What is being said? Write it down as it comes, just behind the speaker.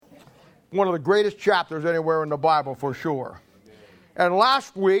one of the greatest chapters anywhere in the Bible for sure. And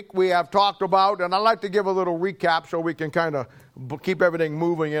last week we have talked about, and I'd like to give a little recap so we can kind of keep everything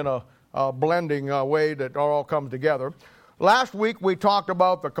moving in a blending way that all comes together. Last week we talked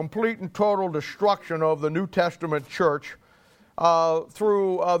about the complete and total destruction of the New Testament church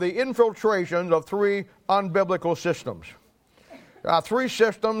through the infiltrations of three unbiblical systems. Three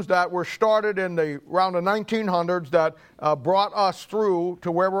systems that were started in around the 1900s that brought us through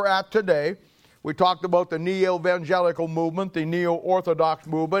to where we're at today. We talked about the neo-evangelical movement, the neo-orthodox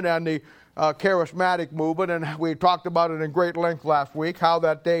movement, and the charismatic movement, and we talked about it in great length last week, how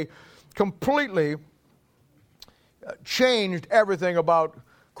that they completely changed everything about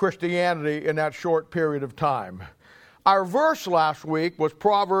Christianity in that short period of time. Our verse last week was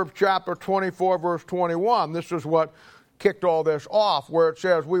Proverbs chapter 24, verse 21. This is what kicked all this off, where it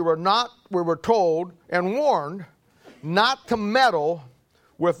says, we were told and warned not to meddle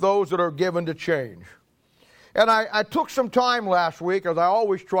with those that are given to change. And I took some time last week, as I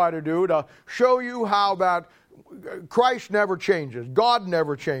always try to do, to show you how that Christ never changes. God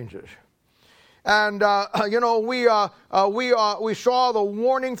never changes. And, we saw the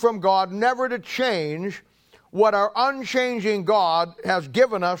warning from God never to change what our unchanging God has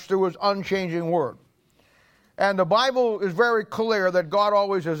given us through His unchanging Word. And the Bible is very clear that God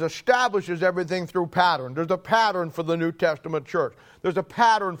always establishes everything through pattern. There's a pattern for the New Testament church. There's a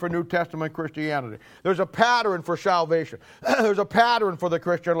pattern for New Testament Christianity. There's a pattern for salvation. There's a pattern for the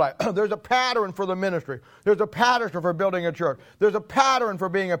Christian life. There's a pattern for the ministry. There's a pattern for building a church. There's a pattern for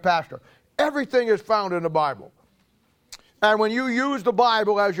being a pastor. Everything is found in the Bible. And when you use the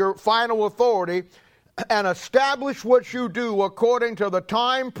Bible as your final authority and establish what you do according to the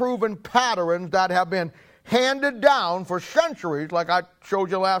time-proven patterns that have been handed down for centuries, like I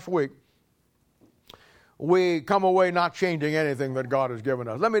showed you last week, we come away not changing anything that God has given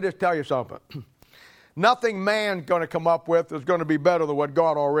us. Let me just tell you something. Nothing man's going to come up with is going to be better than what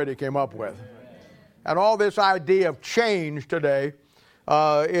God already came up with. And all this idea of change today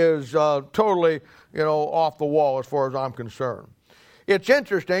is totally, off the wall as far as I'm concerned. It's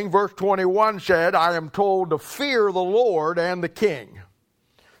interesting, verse 21 said, I am told to fear the Lord and the King.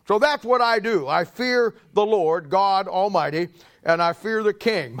 So that's what I do. I fear the Lord, God Almighty, and I fear the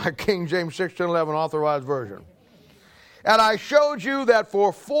King, my King James 1611 Authorized Version. And I showed you that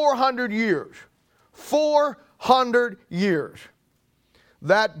for 400 years,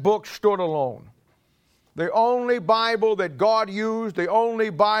 that book stood alone. The only Bible that God used, the only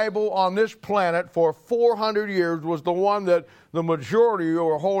Bible on this planet for 400 years was the one that the majority of you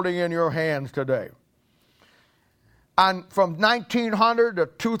are holding in your hands today. And from 1900 to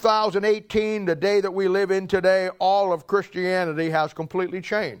 2018, the day that we live in today, all of Christianity has completely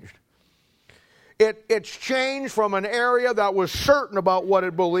changed. It's changed from an area that was certain about what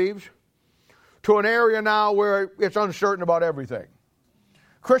it believes to an area now where it's uncertain about everything.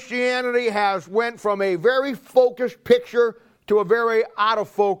 Christianity has went from a very focused picture to a very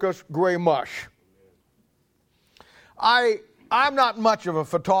out-of-focus gray mush. I'm not much of a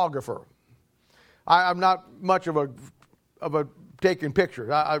photographer. I'm not much of a taking pictures.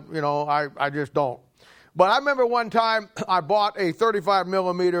 I just don't. But I remember one time I bought a 35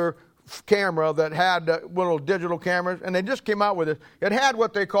 millimeter camera that had one of those digital cameras, and they just came out with it. It had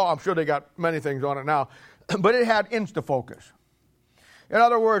what they call, I'm sure they got many things on it now, but it had InstaFocus. In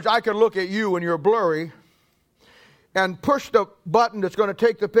other words, I could look at you and you're blurry and push the button that's going to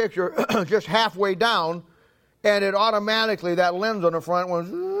take the picture just halfway down, and it automatically, that lens on the front was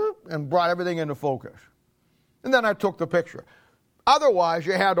and brought everything into focus. And then I took the picture. Otherwise,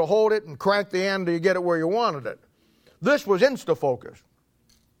 you had to hold it and crank the end till you get it where you wanted it. This was InstaFocus.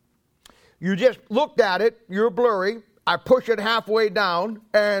 You just looked at it, you're blurry, I push it halfway down,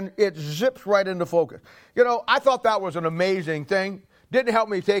 and it zips right into focus. I thought that was an amazing thing. Didn't help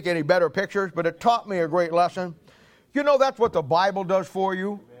me take any better pictures, but it taught me a great lesson. That's what the Bible does for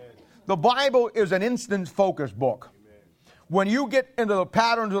you. Amen. The Bible is an instant focus book. Amen. When you get into the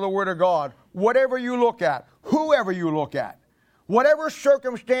patterns of the Word of God, whatever you look at, whoever you look at, whatever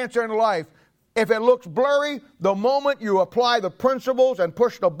circumstance in life, if it looks blurry, the moment you apply the principles and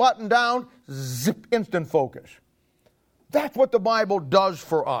push the button down, zip, instant focus. That's what the Bible does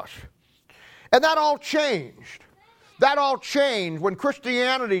for us. And that all changed. That all changed when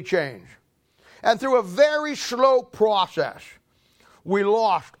Christianity changed. And through a very slow process, we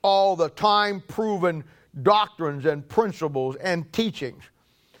lost all the time-proven doctrines and principles and teachings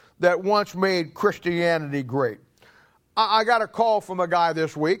that once made Christianity great. I got a call from a guy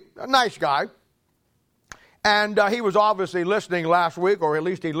this week, a nice guy, and he was obviously listening last week, or at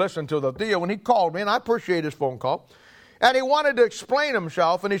least he listened to the deal, and he called me, and I appreciate his phone call. And he wanted to explain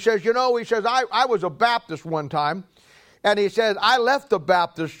himself, and he says, I was a Baptist one time, and he says, I left the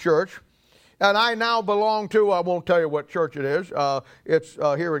Baptist church, and I now belong to, I won't tell you what church it is, it's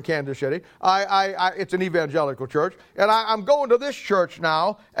here in Kansas City. It's an evangelical church, and I'm going to this church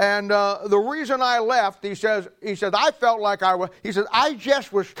now, and the reason I left, he says, I felt like I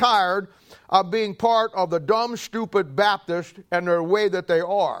just was tired of being part of the dumb, stupid Baptists and their way that they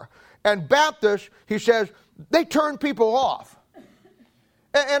are. And Baptists, he says, they turn people off.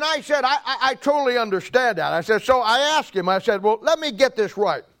 And I said, I totally understand that. I said, so I asked him, I said, well, let me get this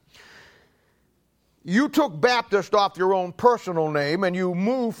right. You took Baptist off your own personal name and you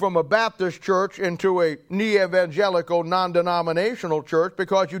moved from a Baptist church into a neo-evangelical, non-denominational church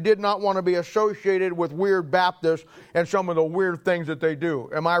because you did not want to be associated with weird Baptists and some of the weird things that they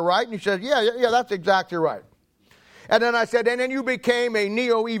do. Am I right? And he said, yeah, that's exactly right. And then I said, and then you became a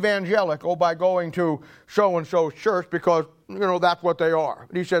neo-evangelical by going to so-and-so's church because, that's what they are.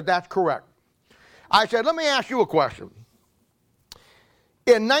 And he said, that's correct. I said, let me ask you a question.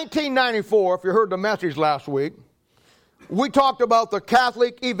 In 1994, if you heard the message last week, we talked about the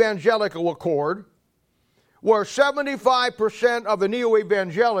Catholic Evangelical Accord, where 75% of the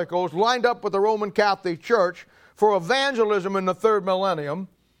neo-evangelicals lined up with the Roman Catholic Church for evangelism in the third millennium.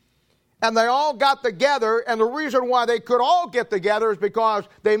 And they all got together, and the reason why they could all get together is because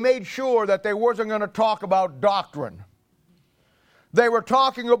they made sure that they wasn't going to talk about doctrine. They were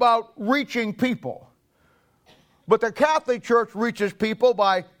talking about reaching people. But the Catholic Church reaches people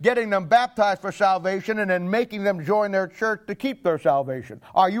by getting them baptized for salvation and then making them join their church to keep their salvation.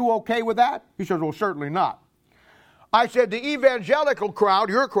 Are you okay with that? He says, well, certainly not. I said, the evangelical crowd,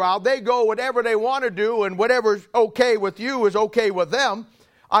 your crowd, they go whatever they want to do, and whatever's okay with you is okay with them.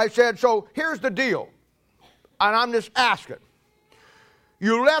 I said, so here's the deal, and I'm just asking.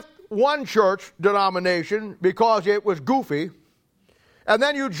 You left one church denomination because it was goofy, and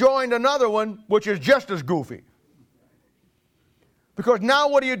then you joined another one which is just as goofy. Because now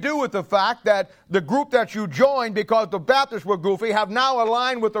what do you do with the fact that the group that you joined because the Baptists were goofy have now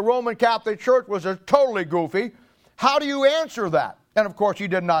aligned with the Roman Catholic Church, which is totally goofy? How do you answer that? And of course he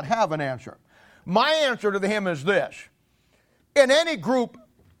did not have an answer. My answer to him is this. In any group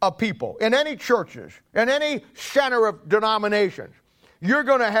of people, in any churches, in any center of denominations, you're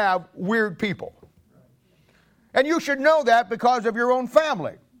going to have weird people. And you should know that because of your own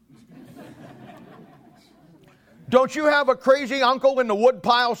family. Don't you have a crazy uncle in the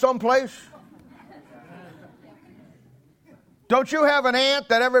woodpile someplace? Don't you have an aunt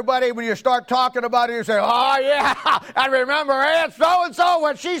that everybody, when you start talking about it, you say, oh yeah, I remember Aunt so-and-so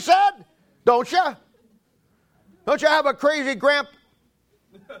what she said? Don't you? Don't you have a crazy grandpa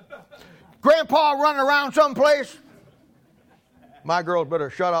running around someplace? My girls better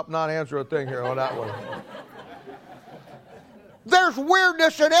shut up and not answer a thing here on that one. There's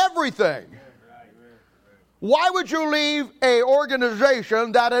weirdness in everything. Why would you leave an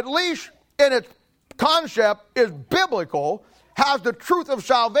organization that at least in its concept is biblical, has the truth of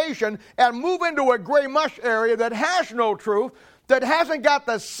salvation, and move into a gray mush area that has no truth, that hasn't got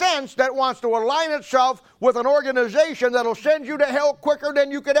the sense, that wants to align itself with an organization that'll send you to hell quicker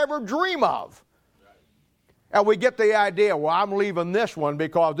than you could ever dream of? And we get the idea, well, I'm leaving this one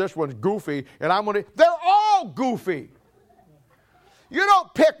because this one's goofy, and I'm going to... They're all goofy. You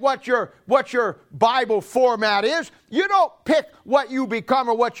don't pick what your Bible format is. You don't pick what you become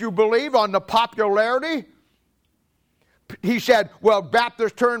or what you believe on the popularity. He said, well,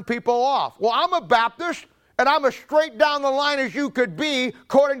 Baptists turn people off. Well, I'm a Baptist, and I'm as straight down the line as you could be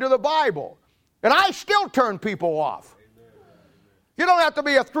according to the Bible. And I still turn people off. You don't have to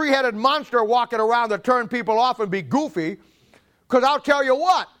be a three-headed monster walking around to turn people off and be goofy, because I'll tell you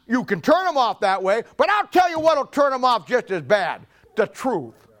what, you can turn them off that way, but I'll tell you what will turn them off just as bad, the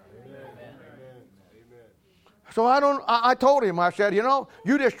truth. So I told him, I said,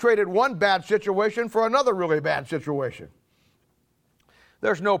 you just traded one bad situation for another really bad situation.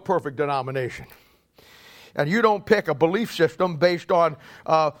 There's no perfect denomination. And you don't pick a belief system based on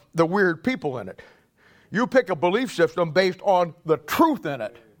the weird people in it. You pick a belief system based on the truth in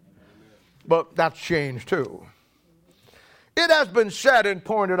it. But that's changed too. It has been said and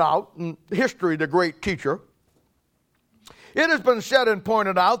pointed out, in history, the great teacher, it has been said and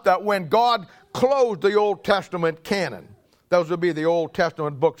pointed out that when God closed the Old Testament canon, those would be the Old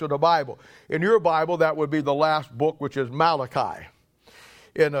Testament books of the Bible. In your Bible, that would be the last book, which is Malachi.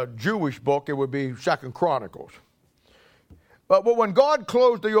 In a Jewish book, it would be 2 Chronicles. But when God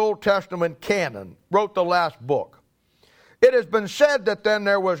closed the Old Testament canon, wrote the last book, it has been said that then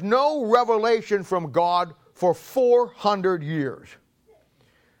there was no revelation from God for 400 years.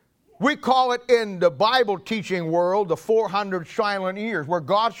 We call it in the Bible teaching world the 400 silent years, where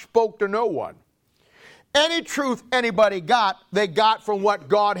God spoke to no one. Any truth anybody got, they got from what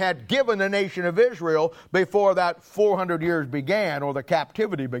God had given the nation of Israel before that 400 years began or the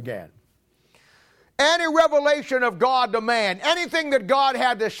captivity began. Any revelation of God to man, anything that God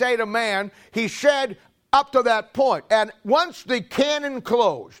had to say to man, he said up to that point. And once the canon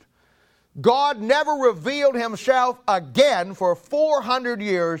closed, God never revealed himself again for 400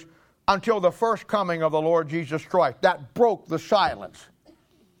 years until the first coming of the Lord Jesus Christ. That broke the silence.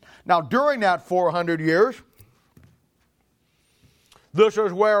 Now, during that 400 years, this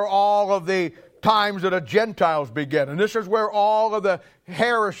is where all of the times of the Gentiles begin. And this is where all of the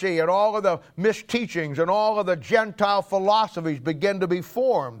heresy and all of the misteachings and all of the Gentile philosophies begin to be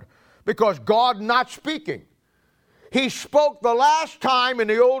formed. Because God not speaking. He spoke the last time in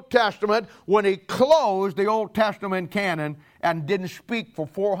the Old Testament when he closed the Old Testament canon and didn't speak for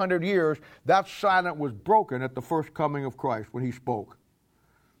 400 years. That silence was broken at the first coming of Christ when he spoke.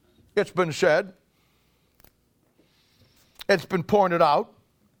 It's been said. It's been pointed out.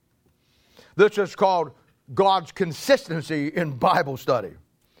 This is called God's consistency in Bible study.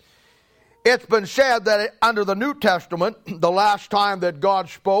 It's been said that under the New Testament, the last time that God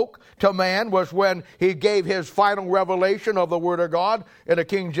spoke to man was when he gave his final revelation of the Word of God in the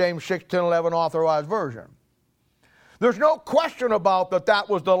King James 1611 Authorized Version. There's no question about that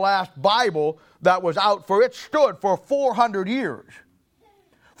was the last Bible that was out, for it stood for 400 years.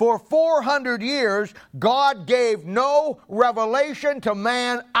 For 400 years, God gave no revelation to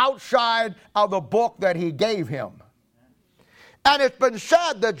man outside of the book that he gave him. And it's been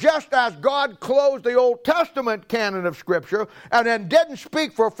said that just as God closed the Old Testament canon of Scripture and then didn't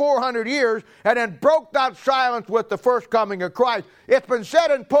speak for 400 years and then broke that silence with the first coming of Christ, it's been said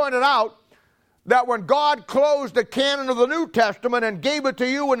and pointed out that when God closed the canon of the New Testament and gave it to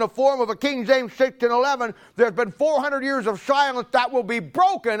you in the form of a King James 1611, there's been 400 years of silence that will be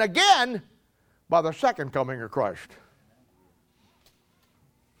broken again by the second coming of Christ.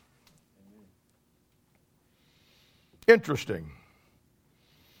 Interesting.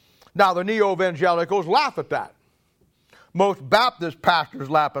 Now, the neo-evangelicals laugh at that. Most Baptist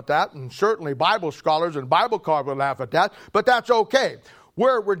pastors laugh at that, and certainly Bible scholars and Bible scholars laugh at that, but that's okay.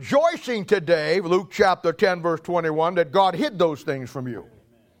 We're rejoicing today, Luke chapter 10, verse 21, that God hid those things from you.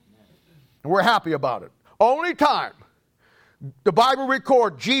 And we're happy about it. Only time the Bible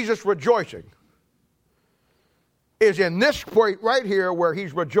records Jesus rejoicing is in this point right here, where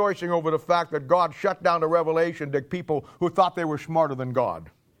he's rejoicing over the fact that God shut down the revelation to people who thought they were smarter than God.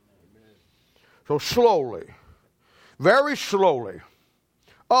 So slowly, very slowly,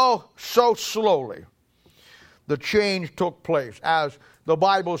 oh, so slowly, the change took place. As the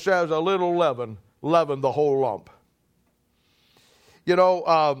Bible says, a little leaven leavened the whole lump. You know,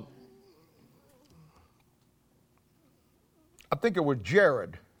 I think it was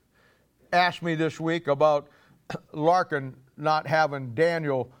Jared asked me this week about Larkin not having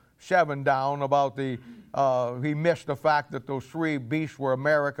Daniel 7 down, about he missed the fact that those three beasts were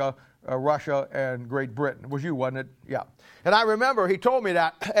America, Russia, and Great Britain. It was you, wasn't it? Yeah. And I remember he told me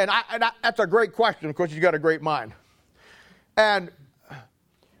that, and that's a great question, because he's got a great mind. And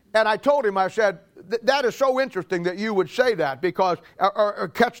I told him, I said, that is so interesting that you would say that, because, or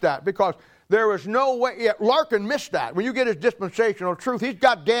catch that, because there is no way. Yeah, Larkin missed that. When you get his dispensational truth, he's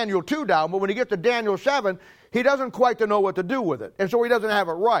got Daniel 2 down, but when he gets to Daniel 7, he doesn't quite know what to do with it, and so he doesn't have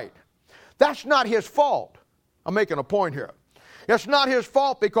it right. That's not his fault. I'm making a point here. It's not his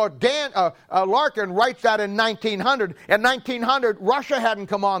fault, because Larkin writes that in 1900. In 1900, Russia hadn't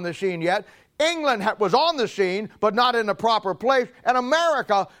come on the scene yet. England was on the scene, but not in the proper place, and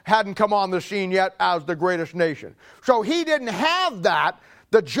America hadn't come on the scene yet as the greatest nation. So he didn't have that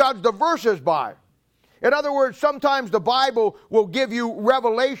to judge the verses by. In other words, sometimes the Bible will give you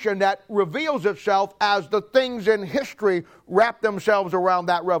revelation that reveals itself as the things in history wrap themselves around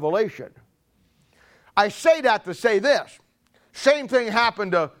that revelation. I say that to say this. Same thing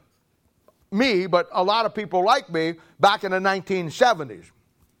happened to me, but a lot of people like me, back in the 1970s.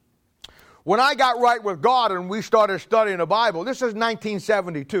 When I got right with God and we started studying the Bible, this is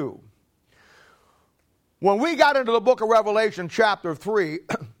 1972. When we got into the book of Revelation chapter 3,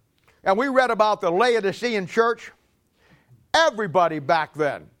 and we read about the Laodicean church, everybody back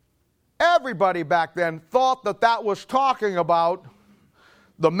then thought that was talking about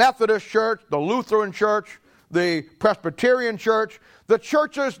the Methodist church, the Lutheran church, the Presbyterian church, the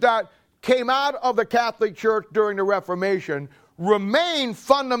churches that came out of the Catholic Church during the Reformation, remained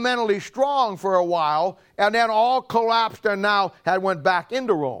fundamentally strong for a while, and then all collapsed and now had went back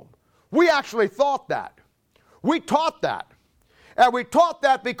into Rome. We actually thought that. We taught that. And we taught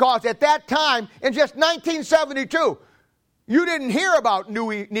that because at that time, in just 1972, you didn't hear about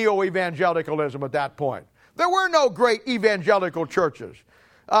neo-evangelicalism at that point. There were no great evangelical churches.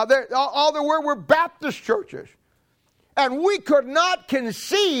 All there were Baptist churches. And we could not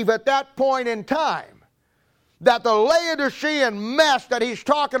conceive at that point in time that the Laodicean mess that he's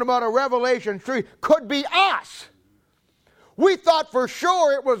talking about in Revelation 3 could be us. We thought for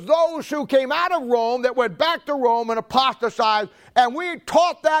sure it was those who came out of Rome that went back to Rome and apostatized, and we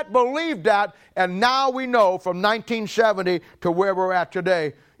taught that, believed that, and now we know from 1970 to where we're at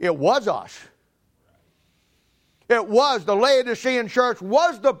today, it was us. It was the Laodicean church,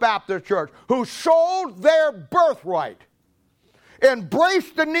 was the Baptist church, who sold their birthright,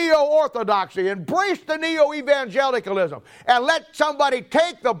 embraced the neo-orthodoxy, embraced the neo-evangelicalism, and let somebody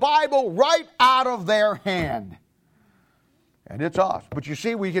take the Bible right out of their hand. And it's us. But you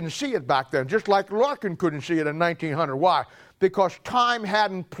see, we didn't see it back then, just like Larkin couldn't see it in 1900. Why? Because time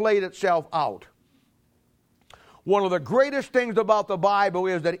hadn't played itself out. One of the greatest things about the Bible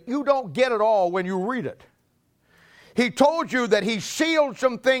is that you don't get it all when you read it. He told you that he sealed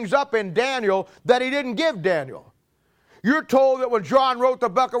some things up in Daniel that he didn't give Daniel. You're told that when John wrote the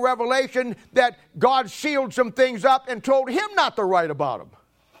book of Revelation that God sealed some things up and told him not to write about them.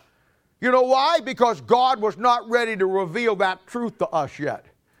 You know why? Because God was not ready to reveal that truth to us yet.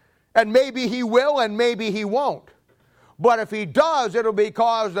 And maybe he will and maybe he won't. But if he does, it'll be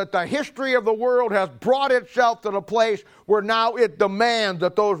because that the history of the world has brought itself to the place where now it demands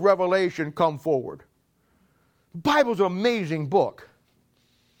that those revelations come forward. The Bible's an amazing book.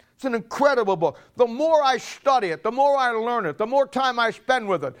 It's an incredible book. The more I study it, the more I learn it, the more time I spend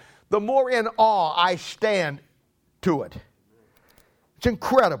with it, the more in awe I stand to it. It's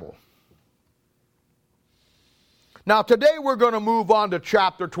incredible. Now today we're going to move on to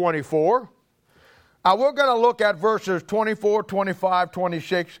chapter 24. We're going to look at verses 24, 25,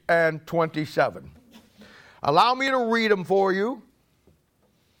 26, and 27. Allow me to read them for you.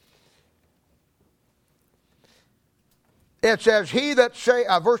 It says,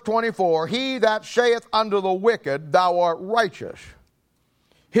 verse 24, he that saith unto the wicked, thou art righteous,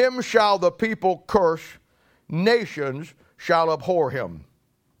 him shall the people curse, nations shall abhor him.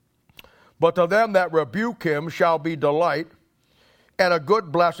 But to them that rebuke him shall be delight, and a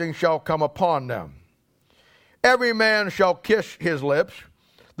good blessing shall come upon them. Every man shall kiss his lips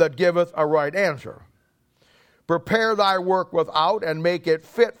that giveth a right answer. Prepare thy work without, and make it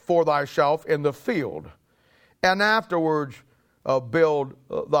fit for thyself in the field, and afterwards build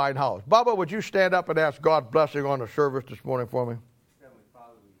thine house. Baba, would you stand up and ask God's blessing on the service this morning for me? Heavenly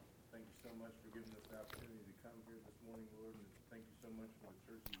Father, we thank you so much for giving us the opportunity to come here this morning, Lord, and thank you so much for the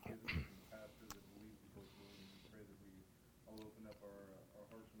church you've given us and the pastor that believes in us, Lord, and we pray that we all open up our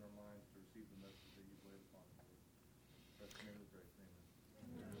hearts and our minds to receive the message that you've laid upon us. Trust in the name of grace,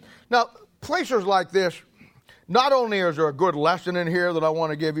 amen. Now, places like this, not only is there a good lesson in here that I want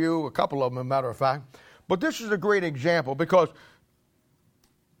to give you, a couple of them, as a matter of fact, but this is a great example because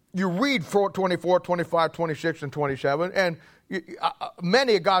you read 24, 25, 26, and 27, and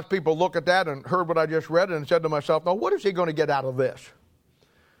many of God's people look at that and heard what I just read and said to myself, now what is he going to get out of this?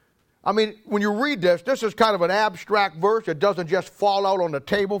 I mean, when you read this is kind of an abstract verse. It doesn't just fall out on the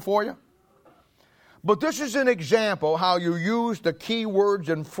table for you. But this is an example how you use the key words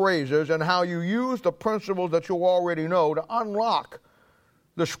and phrases and how you use the principles that you already know to unlock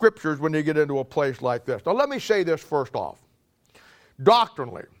the scriptures when you get into a place like this. Now let me say this first off.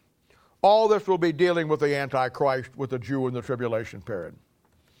 Doctrinally, all this will be dealing with the Antichrist, with the Jew in the tribulation period.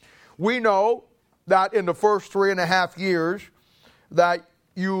 We know that in the first 3.5 years that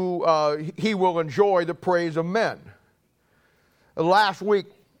he will enjoy the praise of men. Last week,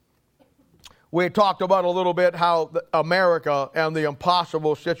 we talked about a little bit how America and the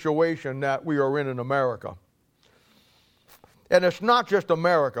impossible situation that we are in America. And it's not just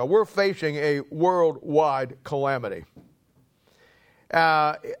America. We're facing a worldwide calamity.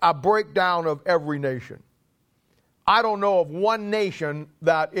 A breakdown of every nation. I don't know of one nation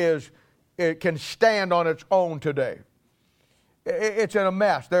that it can stand on its own today. It's in a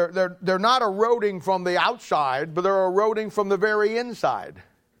mess. They're not eroding from the outside, but they're eroding from the very inside.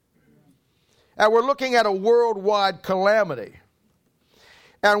 And we're looking at a worldwide calamity.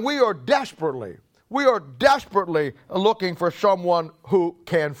 And we are desperately looking for someone who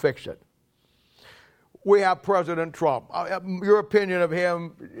can fix it. We have President Trump. Your opinion of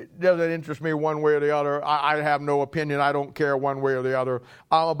him doesn't interest me one way or the other. I have no opinion. I don't care one way or the other.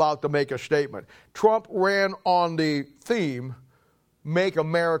 I'm about to make a statement. Trump ran on the theme, Make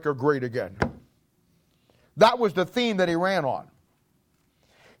America Great Again. That was the theme that he ran on.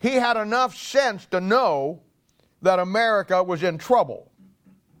 He had enough sense to know that America was in trouble.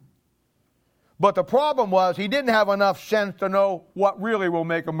 But the problem was he didn't have enough sense to know what really will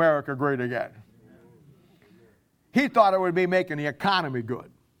make America great again. He thought it would be making the economy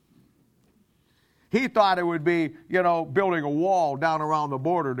good. He thought it would be, building a wall down around the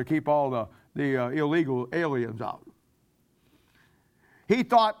border to keep all the illegal aliens out. He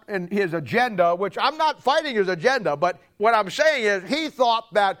thought in his agenda, which I'm not fighting his agenda, but what I'm saying is he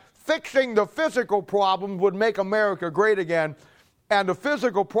thought that fixing the physical problems would make America great again, and the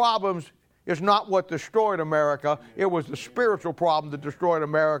physical problems is not what destroyed America. It was the spiritual problem that destroyed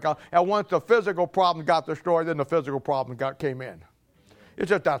America, and once the physical problem got destroyed, then the physical problem came in. It's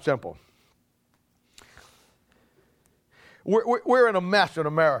just that simple. We're in a mess in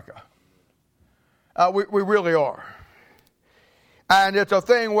America. We really are. And it's a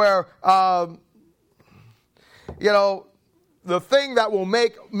thing where, the thing that will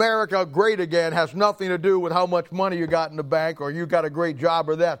make America great again has nothing to do with how much money you got in the bank or you got a great job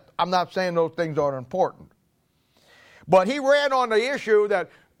or that. I'm not saying those things aren't important. But he ran on the issue that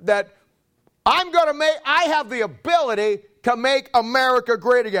I have the ability to make America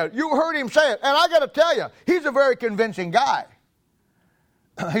great again. You heard him say it. And I got to tell you, he's a very convincing guy.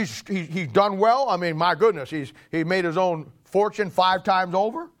 He's done well. I mean, my goodness, he made his own fortune 5 times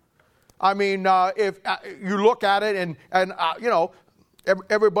over. I mean, if you look at it and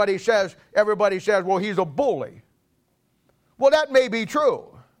everybody says, well, he's a bully. Well, that may be true.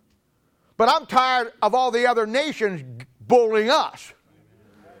 But I'm tired of all the other nations bullying us.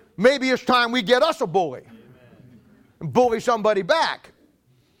 Maybe it's time we get us a bully. And bully somebody back.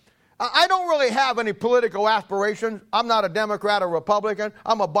 I don't really have any political aspirations. I'm not a Democrat or Republican.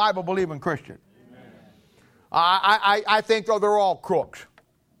 I'm a Bible-believing Christian. I think they're all crooks.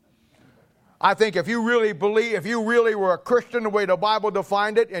 I think if you really were a Christian the way the Bible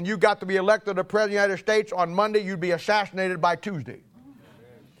defined it, and you got to be elected to President of the United States on Monday, you'd be assassinated by Tuesday.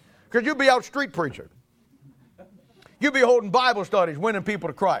 Because you'd be out street preaching. You'd be holding Bible studies, winning people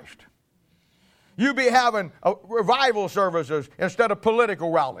to Christ. You'd be having revival services instead of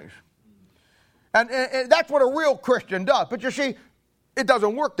political rallies. And that's what a real Christian does. But you see, it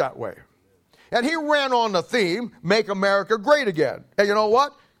doesn't work that way. And he ran on the theme, make America great again. And you know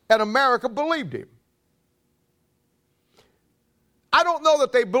what? And America believed him. I don't know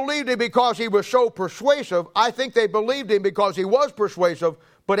that they believed him because he was so persuasive. I think they believed him because he was persuasive,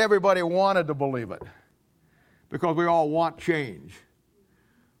 but everybody wanted to believe it. Because we all want change.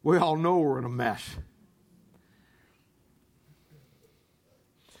 We all know we're in a mess.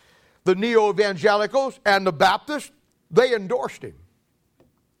 The neo-evangelicals and the Baptists, they endorsed him.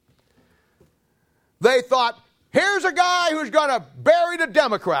 They thought, here's a guy who's going to bury the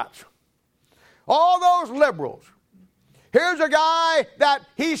Democrats. All those liberals. Here's a guy that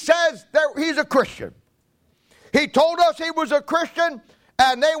he says that he's a Christian. He told us he was a Christian,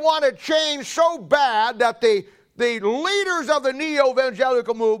 and they wanted change so bad that the leaders of the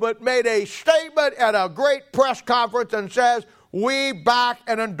neo-evangelical movement made a statement at a great press conference and says, we back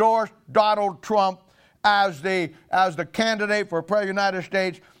and endorse Donald Trump as the candidate for President of the United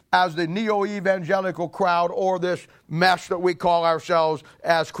States, as the neo-evangelical crowd, or this mess that we call ourselves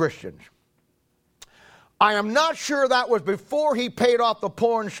as Christians. I am not sure that was before he paid off the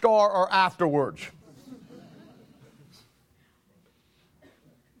porn star or afterwards.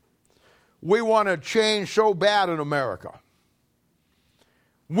 We want to change so bad in America.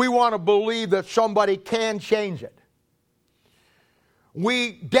 We want to believe that somebody can change it.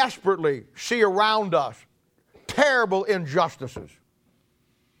 We desperately see around us terrible injustices.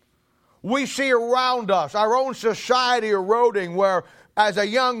 We see around us our own society eroding where, as a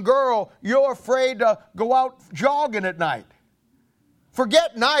young girl, you're afraid to go out jogging at night.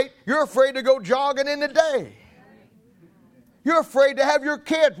 Forget night, you're afraid to go jogging in the day. You're afraid to have your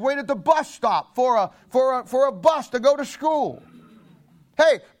kids wait at the bus stop for a bus to go to school.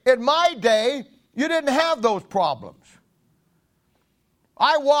 Hey, in my day, you didn't have those problems.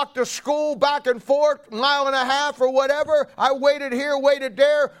 I walked to school back and forth, 1.5 miles or whatever. I waited here, waited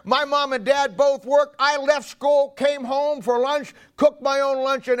there. My mom and dad both worked. I left school, came home for lunch, cooked my own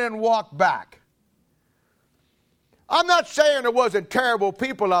lunch, and then walked back. I'm not saying there wasn't terrible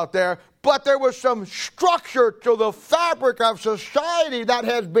people out there, but there was some structure to the fabric of society that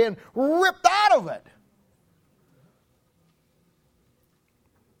has been ripped out of it.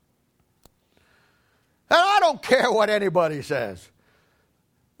 And I don't care what anybody says.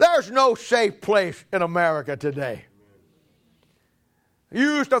 There's no safe place in America today.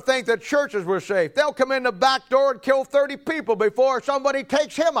 You used to think that churches were safe. They'll come in the back door and kill 30 people before somebody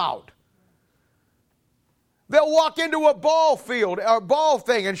takes him out. They'll walk into a ball field or ball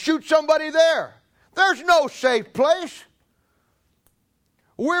thing and shoot somebody there. There's no safe place.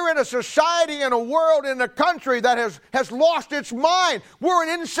 We're in a society, in a world, in a country that has lost its mind. We're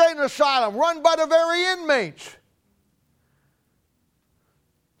an insane asylum run by the very inmates.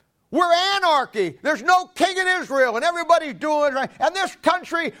 We're anarchy. There's no king in Israel, and everybody's doing right. And this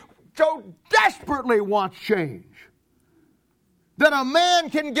country so desperately wants change that a man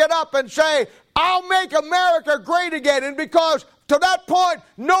can get up and say, I'll make America great again. And because to that point,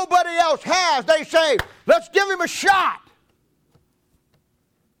 nobody else has, they say, let's give him a shot.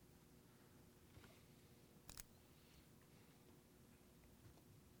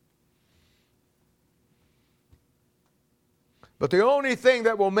 But the only thing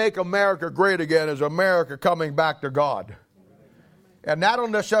that will make America great again is America coming back to God. And that'll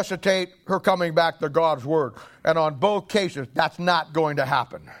necessitate her coming back to God's Word. And on both cases, that's not going to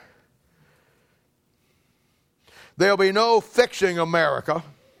happen. There'll be no fixing America.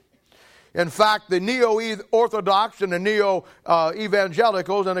 In fact, the neo-orthodox and the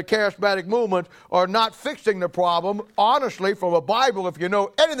neo-evangelicals and the charismatic movement are not fixing the problem. Honestly, from the Bible, if you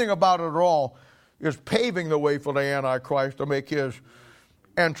know anything about it at all, is paving the way for the Antichrist to make his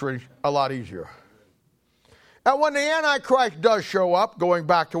entry a lot easier. And when the Antichrist does show up, going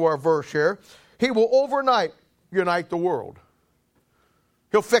back to our verse here, he will overnight unite the world.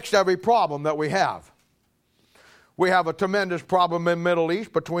 He'll fix every problem that we have. We have a tremendous problem in the Middle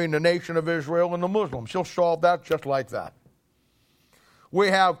East between the nation of Israel and the Muslims. He'll solve that just like that. We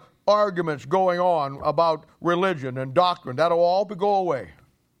have arguments going on about religion and doctrine. That'll all go away.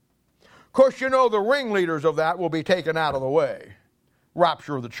 Of course, you know the ringleaders of that will be taken out of the way.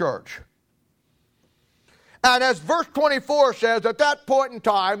 Rapture of the church. And as verse 24 says, at that point in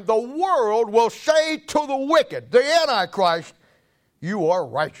time, the world will say to the wicked, the Antichrist, you are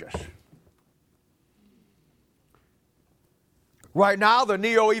righteous. Right now, the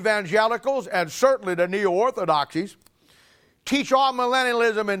neo-evangelicals and certainly the neo-orthodoxies teach all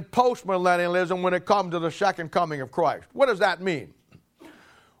millennialism and post-millennialism when it comes to the second coming of Christ. What does that mean?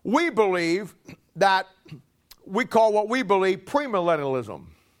 We believe that we call what we believe premillennialism.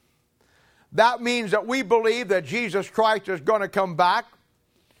 That means that we believe that Jesus Christ is going to come back,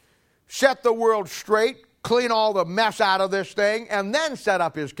 set the world straight, clean all the mess out of this thing, and then set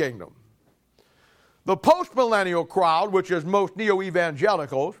up his kingdom. The postmillennial crowd, which is most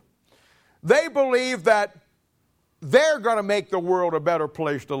neo-evangelicals, they believe that they're going to make the world a better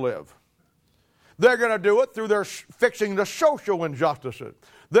place to live. They're going to do it through their fixing the social injustices.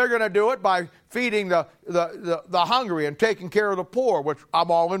 They're going to do it by feeding the hungry and taking care of the poor, which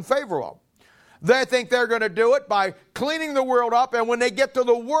I'm all in favor of. They think they're going to do it by cleaning the world up, and when they get to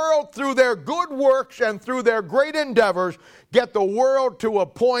the world through their good works and through their great endeavors, get the world to a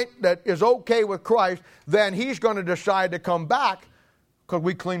point that is okay with Christ, then he's going to decide to come back because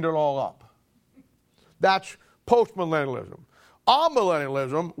we cleaned it all up. That's postmillennialism.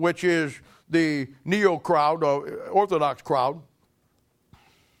 Amillennialism, which is the neo crowd, Orthodox crowd,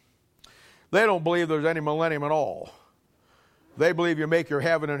 they don't believe there's any millennium at all. They believe you make your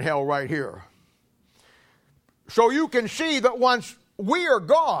heaven and hell right here. So you can see that once we are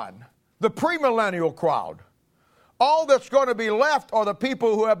gone, the premillennial crowd, all that's going to be left are the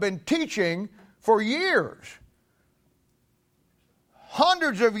people who have been teaching for years,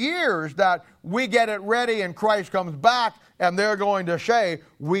 hundreds of years, that we get it ready and Christ comes back, and they're going to say,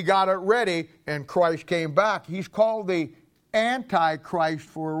 we got it ready and Christ came back. He's called the Antichrist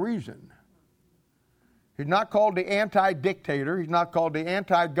for a reason. He's not called the anti-dictator. He's not called the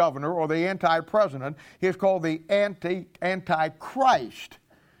anti-governor or the anti-president. He's called the Antichrist.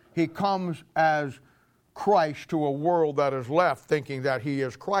 He comes as Christ to a world that is left thinking that he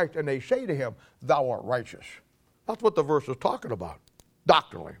is Christ, and they say to him, thou art righteous. That's what the verse is talking about,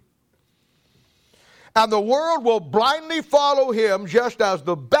 doctrinally. And the world will blindly follow him, just as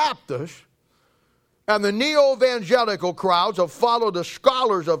the Baptists and the neo-evangelical crowds have followed the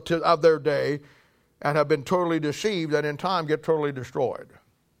scholars of their day and have been totally deceived, and in time get totally destroyed.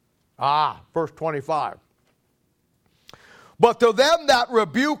 Verse 25. But to them that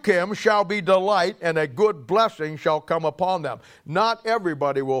rebuke him shall be delight, and a good blessing shall come upon them. Not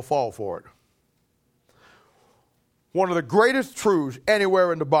everybody will fall for it. One of the greatest truths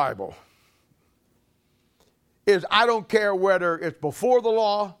anywhere in the Bible is, I don't care whether it's before the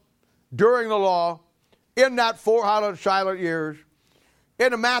law, during the law, in that 400 silent years,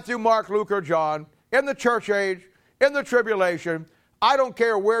 in the Matthew, Mark, Luke, or John, in the church age, in the tribulation, I don't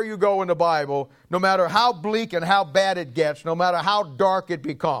care where you go in the Bible, no matter how bleak and how bad it gets, no matter how dark it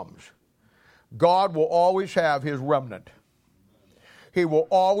becomes, God will always have his remnant. He will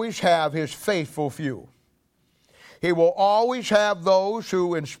always have his faithful few. He will always have those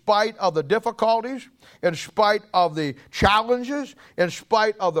who, in spite of the difficulties, in spite of the challenges, in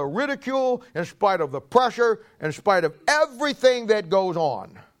spite of the ridicule, in spite of the pressure, in spite of everything that goes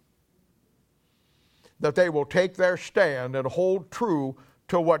on, that they will take their stand and hold true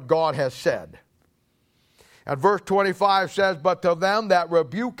to what God has said. And verse 25 says, "But to them that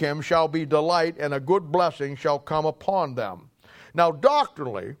rebuke him shall be delight, and a good blessing shall come upon them." Now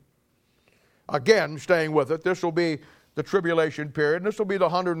doctrinally, again, staying with it, this will be the tribulation period. And this will be the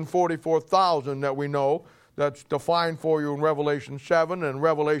 144,000 that we know that's defined for you in Revelation 7 and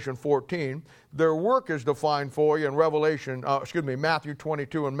Revelation 14. Their work is defined for you in Matthew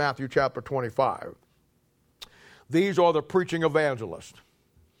 22 and Matthew chapter 25. These are the preaching evangelists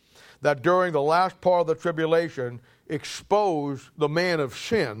that during the last part of the tribulation expose the man of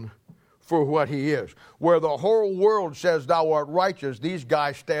sin for what he is. Where the whole world says thou art righteous, these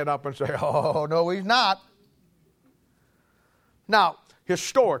guys stand up and say, oh, no, he's not. Now,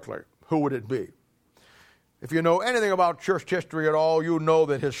 historically, who would it be? If you know anything about church history at all, you know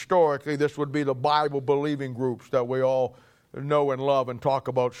that historically this would be the Bible-believing groups that we all know and love and talk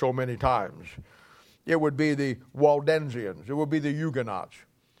about so many times. It would be the Waldensians. It would be the Huguenots.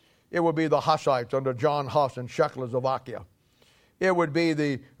 It would be the Hussites under John Huss in Czechoslovakia. It would be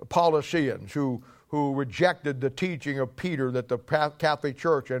the Paulicians who rejected the teaching of Peter, that the Catholic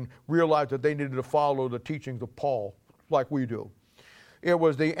Church, and realized that they needed to follow the teachings of Paul like we do. It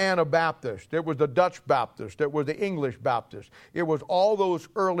was the Anabaptists. It was the Dutch Baptists. It was the English Baptists. It was all those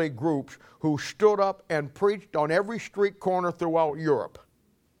early groups who stood up and preached on every street corner throughout Europe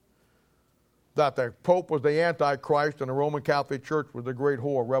that the Pope was the Antichrist and the Roman Catholic Church was the great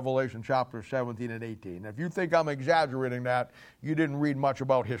whore, Revelation chapters 17 and 18. If you think I'm exaggerating that, you didn't read much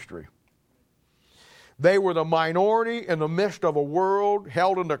about history. They were the minority in the midst of a world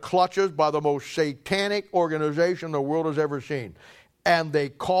held in the clutches by the most satanic organization the world has ever seen. And they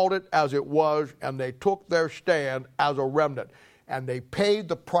called it as it was, and they took their stand as a remnant. And they paid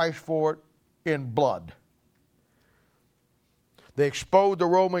the price for it in blood. They exposed the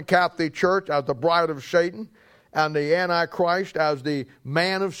Roman Catholic Church as the bride of Satan and the Antichrist as the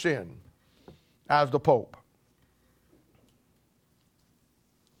man of sin, as the Pope.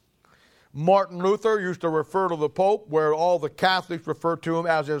 Martin Luther used to refer to the Pope, where all the Catholics refer to him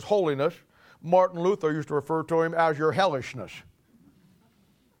as His Holiness. Martin Luther used to refer to him as your hellishness.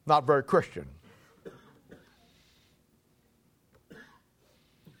 Not very Christian.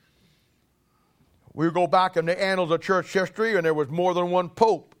 We go back in the annals of church history, and there was more than one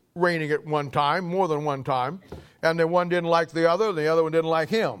pope reigning at one time, more than one time. And the one didn't like the other, and the other one didn't like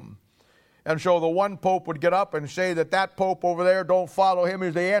him. And so the one pope would get up and say that pope over there, don't follow him,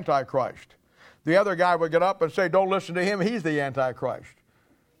 he's the Antichrist. The other guy would get up and say, don't listen to him, he's the Antichrist.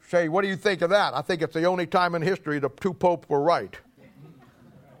 Say, what do you think of that? I think it's the only time in history the two popes were right.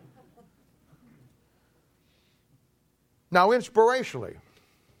 Now, inspirationally,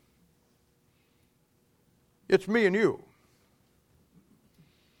 it's me and you.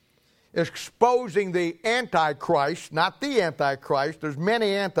 Exposing the Antichrist, not the Antichrist. There's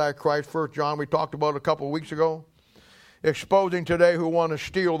many Antichrists, 1 John, we talked about a couple of weeks ago. Exposing today who want to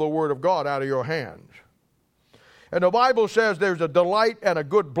steal the Word of God out of your hands. And the Bible says there's a delight and a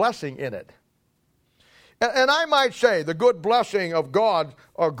good blessing in it. And I might say the good blessing of God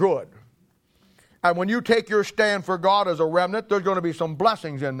are good. And when you take your stand for God as a remnant, there's going to be some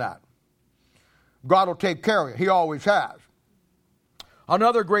blessings in that. God will take care of you. He always has.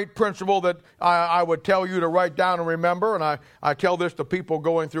 Another great principle that I would tell you to write down and remember, and I tell this to people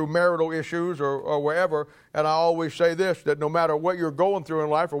going through marital issues or wherever, and I always say this, that no matter what you're going through in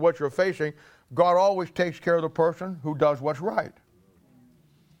life or what you're facing, God always takes care of the person who does what's right.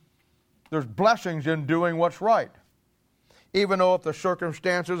 There's blessings in doing what's right, even though if the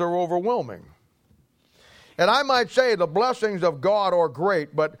circumstances are overwhelming. And I might say the blessings of God are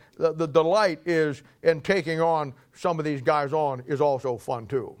great, but the delight is in taking on some of these guys on is also fun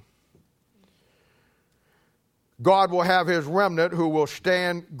too. God will have His remnant who will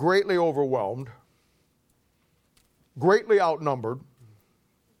stand greatly overwhelmed, greatly outnumbered,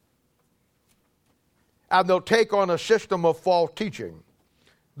 and they'll take on a system of false teaching.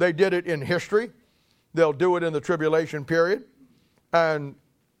 They did it in history. They'll do it in the tribulation period. And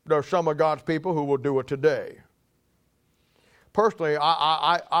there's some of God's people who will do it today. Personally,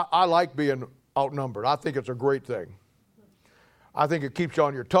 I like being outnumbered. I think it's a great thing. I think it keeps you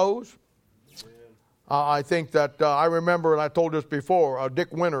on your toes. I think that, I remember, and I told this before,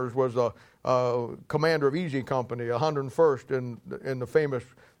 Dick Winters was a commander of Easy Company, 101st in the famous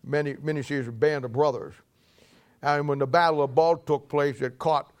miniseries Band of Brothers. And when the Battle of Bulge took place, it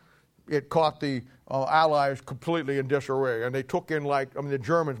caught it caught the Allies completely in disarray, and they took in the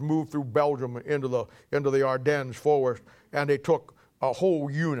Germans moved through Belgium into the Ardennes forest, and they took whole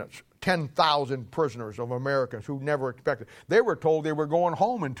units, 10,000 prisoners of Americans who never expected. They were told they were going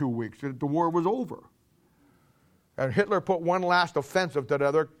home in 2 weeks, that the war was over. And Hitler put one last offensive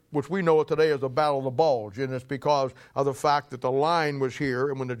together, which we know today as the Battle of the Bulge, and it's because of the fact that the line was here,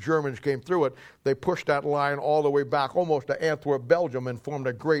 and when the Germans came through it, they pushed that line all the way back almost to Antwerp, Belgium, and formed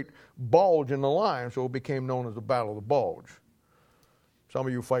a great bulge in the line, so it became known as the Battle of the Bulge. Some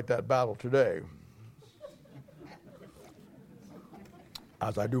of you fight that battle today,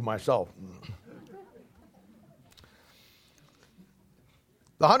 as I do myself.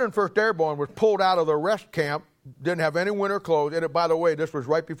 The 101st Airborne was pulled out of the rest camp, didn't have any winter clothes. And by the way, this was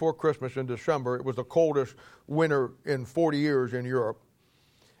right before Christmas in December. It was the coldest winter in 40 years in Europe.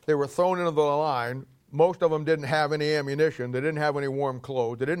 They were thrown into the line. Most of them didn't have any ammunition. They didn't have any warm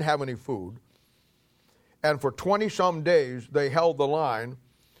clothes. They didn't have any food. And for 20-some days, they held the line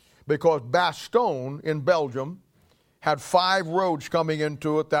because Bastogne in Belgium had 5 roads coming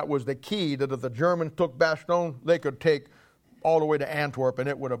into it. That was the key, that if the Germans took Bastogne, they could take all the way to Antwerp, and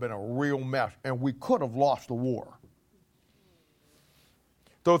it would have been a real mess, and we could have lost the war.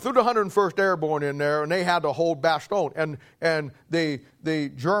 So threw the 101st Airborne in there, and they had to hold Bastogne, and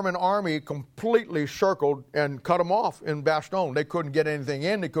the German army completely circled and cut them off in Bastogne. They couldn't get anything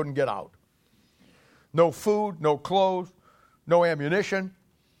in, they couldn't get out. No food, no clothes, no ammunition,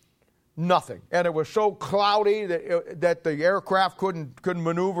 nothing. And it was so cloudy that the aircraft couldn't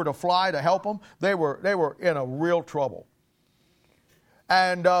maneuver to fly to help them. They were in a real trouble.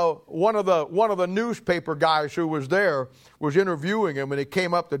 And one of the newspaper guys who was there was interviewing him, and he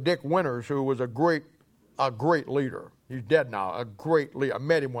came up to Dick Winters, who was a great leader. He's dead now. A great leader. I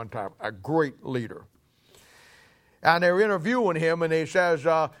met him one time. A great leader. And they were interviewing him, and he says,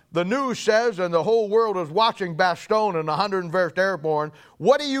 the news says, and the whole world is watching Bastogne and the 101st Airborne.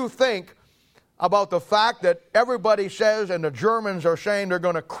 What do you think about the fact that everybody says, and the Germans are saying they're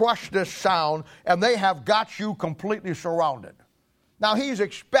going to crush this sound, and they have got you completely surrounded? Now, he's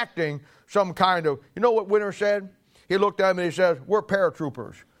expecting some kind of, you know what Winter said? He looked at him and he says, we're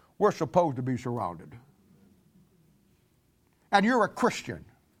paratroopers. We're supposed to be surrounded. And you're a Christian.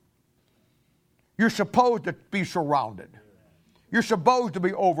 You're supposed to be surrounded. You're supposed to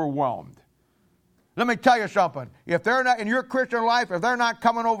be overwhelmed. Let me tell you something. If they're not, in your Christian life, if they're not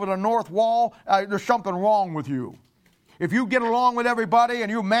coming over the north wall, there's something wrong with you. If you get along with everybody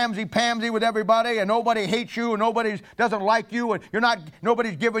and you mamsy-pamsy with everybody and nobody hates you and nobody doesn't like you and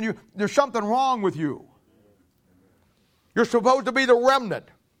nobody's giving you, there's something wrong with you. You're supposed to be the remnant.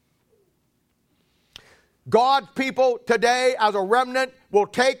 God's people today as a remnant will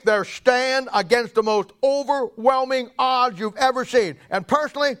take their stand against the most overwhelming odds you've ever seen. And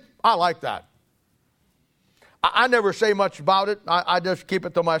personally, I like that. I never say much about it. I just keep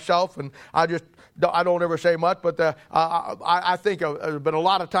it to myself, and I don't ever say much, but I think there's been a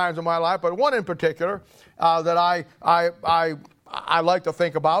lot of times in my life, but one in particular that I like to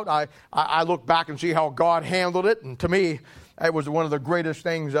think about. I look back and see how God handled it, and to me, it was one of the greatest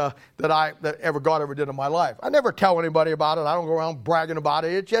things that God ever did in my life. I never tell anybody about it. I don't go around bragging about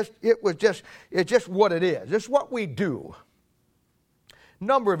it. It's just what it is. It's what we do. A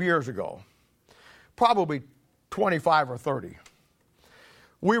number of years ago, probably 25 or 30.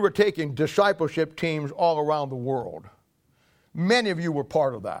 We were taking discipleship teams all around the world. Many of you were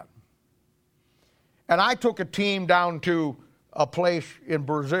part of that. And I took a team down to a place in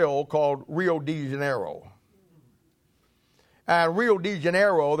Brazil called Rio de Janeiro. And Rio de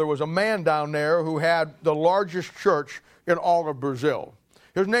Janeiro, there was a man down there who had the largest church in all of Brazil.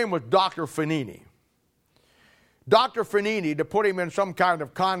 His name was Dr. Fanini. Dr. Fanini, to put him in some kind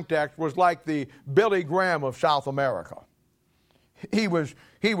of context, was like the Billy Graham of South America. He was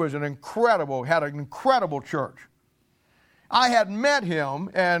had an incredible church. I had met him,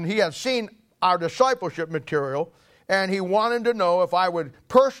 and he had seen our discipleship material, and he wanted to know if I would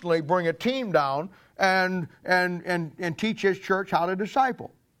personally bring a team down and teach his church how to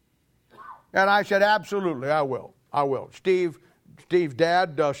disciple. And I said, absolutely, I will. Steve's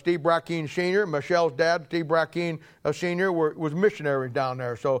dad, Steve Brackeen Sr., Michelle's dad, Steve Brackeen Sr., was missionaries down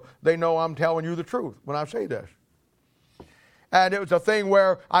there, so they know I'm telling you the truth when I say this. And it was a thing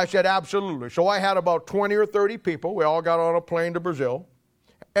where I said, absolutely. So I had about 20 or 30 people. We all got on a plane to Brazil.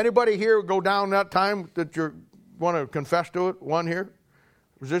 Anybody here go down that time that you want to confess to it? One here?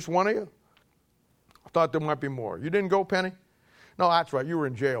 Was this one of you? I thought there might be more. You didn't go, Penny? No, that's right. You were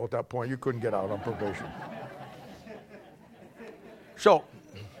in jail at that point. You couldn't get out on probation. So,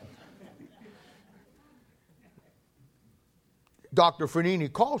 Dr. Fanini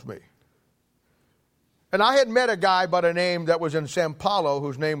calls me. And I had met a guy by the name that was in Sao Paulo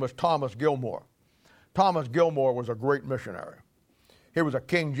whose name was Thomas Gilmore. Thomas Gilmore was a great missionary. He was a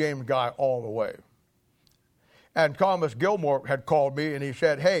King James guy all the way. And Thomas Gilmore had called me and he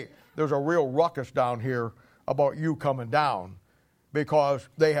said, hey, there's a real ruckus down here about you coming down because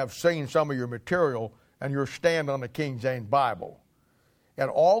they have seen some of your material and your stand on the King James Bible. And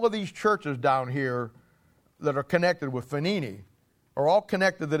all of these churches down here that are connected with Fanini are all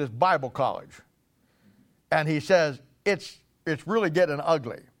connected to this Bible college. And he says, it's really getting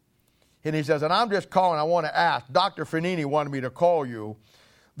ugly. And he says, and I'm just calling, I want to ask, Dr. Fanini wanted me to call you,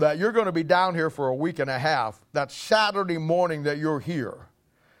 that you're going to be down here for a week and a half. That Saturday morning that you're here,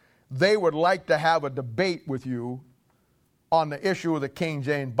 they would like to have a debate with you on the issue of the King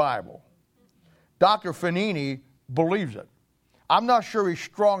James Bible. Dr. Fanini believes it. I'm not sure he's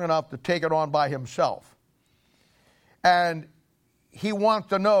strong enough to take it on by himself. And he wants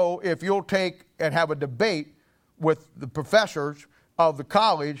to know if you'll take and have a debate with the professors of the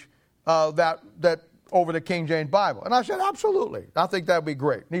college that over the King James Bible. And I said, absolutely. I think that would be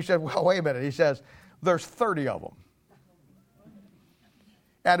great. And he said, well, wait a minute. He says, there's 30 of them.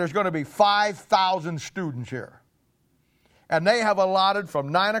 And there's going to be 5,000 students here. And they have allotted from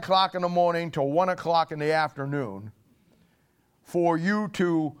 9 o'clock in the morning till 1 o'clock in the afternoon for you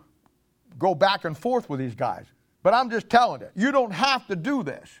to go back and forth with these guys. But I'm just telling you don't have to do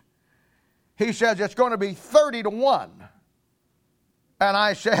this. He says it's going to be 30-1. And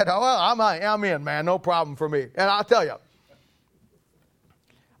I said, oh, well, I'm in, man. No problem for me. And I'll tell you,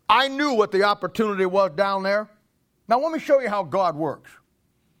 I knew what the opportunity was down there. Now, let me show you how God works.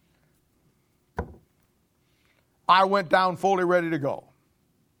 I went down fully ready to go.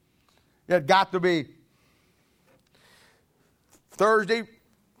 It got to be Thursday,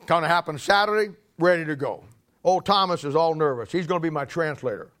 going to happen Saturday, ready to go. Old Thomas is all nervous. He's going to be my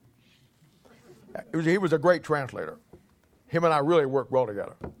translator. He was a great translator. Him and I really worked well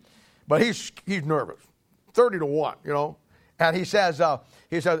together. But he's nervous. 30-1, you know. And he says,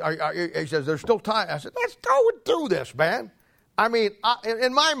 there's still time. I said, let's go and do this, man. I mean,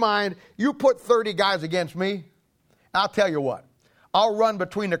 in my mind, you put 30 guys against me, I'll tell you what. I'll run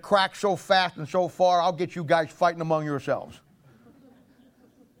between the cracks so fast and so far, I'll get you guys fighting among yourselves.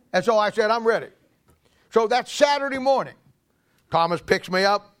 And so I said, I'm ready. So that's Saturday morning. Thomas picks me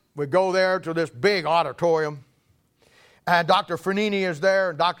up. We go there to this big auditorium. And Dr. Fanini is there.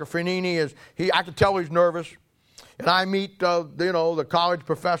 And Dr. Fanini I can tell he's nervous. And I meet, the college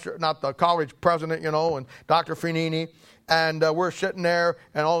professor, not the college president, and Dr. Fanini. And we're sitting there,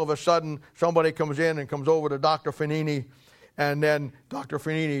 and all of a sudden, somebody comes in and comes over to Dr. Fanini. And then Dr.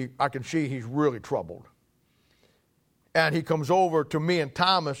 Fanini, I can see he's really troubled. And he comes over to me and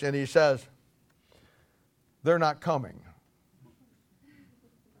Thomas, and he says, they're not coming.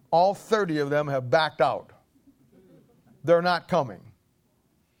 All 30 of them have backed out. They're not coming.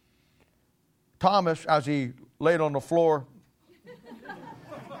 Thomas, as he laid on the floor,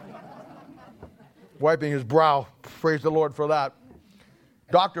 wiping his brow, praise the Lord for that,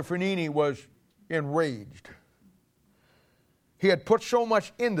 Dr. Fanini was enraged. He had put so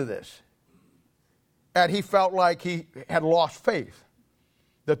much into this, and he felt like he had lost faith,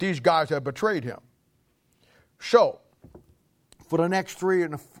 that these guys had betrayed him. So, for the next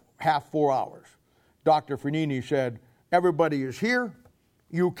 3.5, 4 hours, Dr. Fanini said, everybody is here.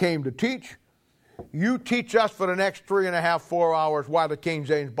 You came to teach. You teach us for the next 3.5, 4 hours why the King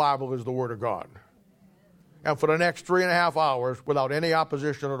James Bible is the Word of God. And for the next 3.5 hours, without any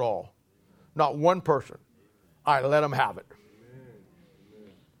opposition at all, not one person, I let them have it.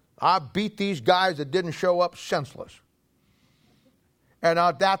 I beat these guys that didn't show up senseless. And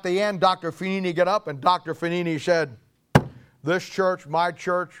at the end, Dr. Fanini got up, and Dr. Fanini said, this church, my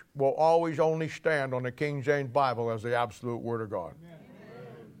church, will always only stand on the King James Bible as the absolute Word of God. Amen.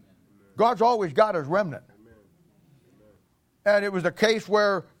 God's always got his remnant. Amen. And it was a case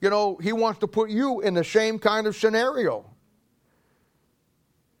where, he wants to put you in the same kind of scenario.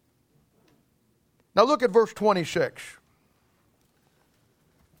 Now look at verse 26.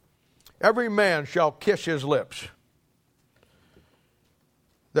 Every man shall kiss his lips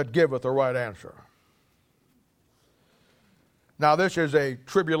that giveth the right answer. Now this is a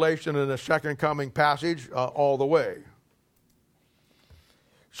tribulation in the second coming passage all the way.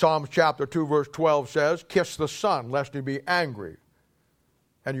 Psalms chapter 2 verse 12 says, kiss the Son, lest he be angry,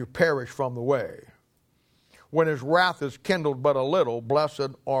 and you perish from the way. When his wrath is kindled but a little,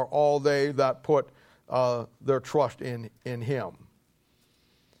 blessed are all they that put their trust in him.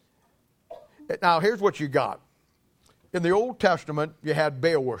 Now here's what you got. In the Old Testament, you had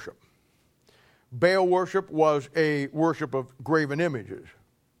Baal worship. Baal worship was a worship of graven images.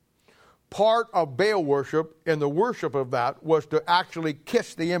 part of Baal worship and the worship of that was to actually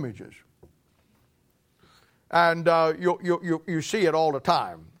kiss the images. And you see it all the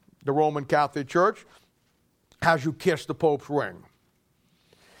time. The Roman Catholic Church has you kiss the Pope's ring.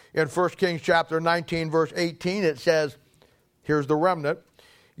 In 1 Kings chapter 19, verse 18, it says, here's the remnant,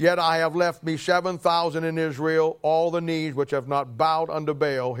 yet I have left me 7,000 in Israel, all the knees which have not bowed unto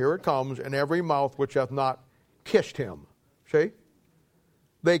Baal, here it comes, and every mouth which hath not kissed him. See?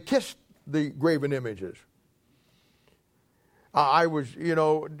 They kissed the graven images. I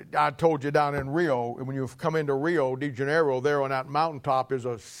told you down in Rio, when you come into Rio de Janeiro, there on that mountaintop is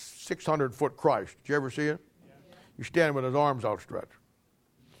a 600-foot Christ. Did you ever see it? Yeah. You stand with his arms outstretched.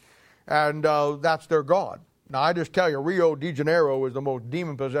 And that's their God. Now, I just tell you, Rio de Janeiro is the most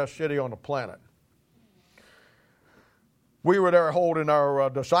demon-possessed city on the planet. We were there holding our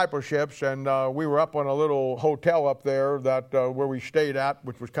discipleships, and we were up on a little hotel up there that where we stayed at,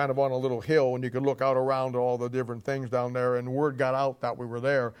 which was kind of on a little hill, and you could look out around all the different things down there. And word got out that we were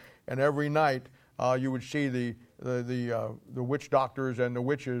there, and every night you would see the witch doctors and the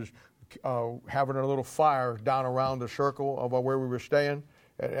witches having a little fire down around the circle of where we were staying,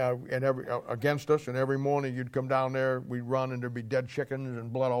 and against us. And every morning you'd come down there, we'd run, and there'd be dead chickens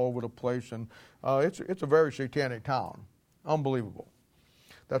and blood all over the place. And it's a very satanic town. Unbelievable.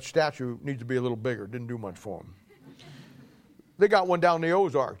 That statue needs to be a little bigger. Didn't do much for him. They got one down in the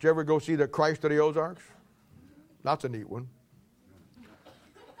Ozarks. Did you ever go see the Christ of the Ozarks? That's a neat one.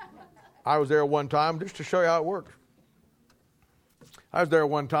 I was there one time just to show you how it works. I was there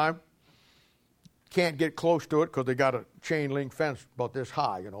one time. Can't get close to it because they got a chain link fence about this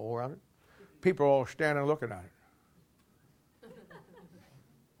high, around it. People are all standing looking at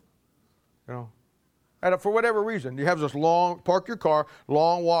it. And for whatever reason, you have this park your car,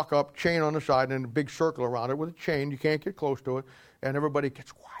 long walk up, chain on the side, and a big circle around it with a chain. You can't get close to it, and everybody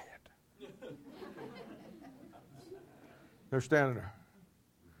gets quiet. They're standing there.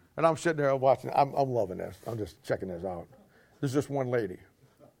 And I'm sitting there watching. I'm loving this. I'm just checking this out. There's this one lady.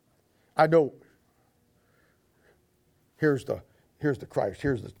 I know. Here's the Christ.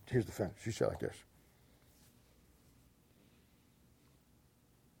 Here's the fence. She said like this.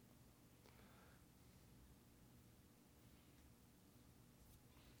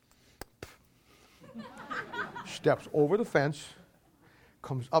 Steps over the fence,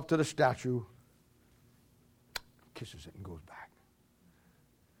 comes up to the statue, kisses it, and goes back.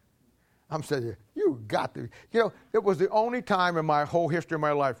 I'm saying, you got to. It was the only time in my whole history of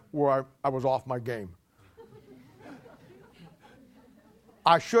my life where I was off my game.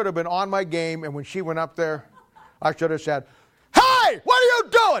 I should have been on my game, and when she went up there, I should have said, "Hey, what are you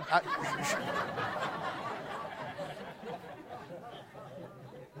doing?"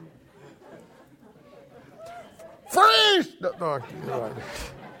 Freeze! No.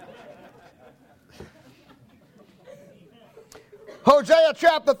 Hosea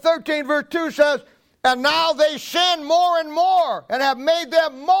chapter 13, verse 2 says, and now they sin more and more, and have made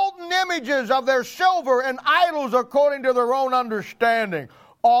them molten images of their silver and idols according to their own understanding.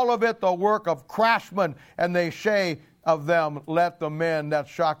 All of it the work of craftsmen, and they say of them, let the men that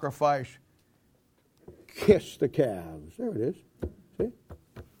sacrifice kiss the calves. There it is. See?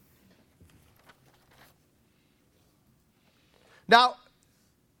 Now,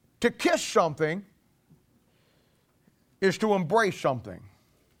 to kiss something is to embrace something.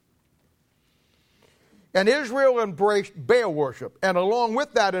 And Israel embraced Baal worship. And along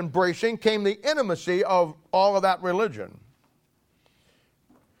with that embracing came the intimacy of all of that religion.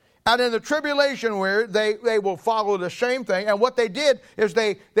 And in the tribulation where they will follow the same thing. And what they did is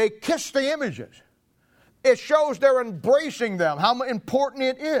they kissed the images. It shows they're embracing them, how important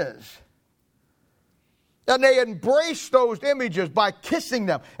it is. And they embrace those images by kissing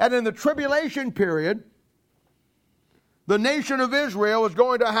them. And in the tribulation period, the nation of Israel is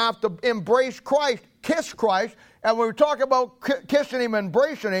going to have to embrace Christ, kiss Christ. And when we talk about kissing Him,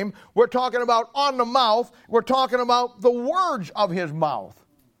 embracing Him, we're talking about on the mouth. We're talking about the words of His mouth.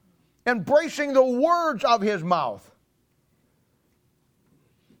 Embracing the words of His mouth.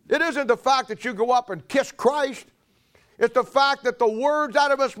 It isn't the fact that you go up and kiss Christ. It's the fact that the words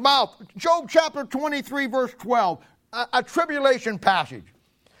out of His mouth. Job chapter 23, verse 12, a tribulation passage.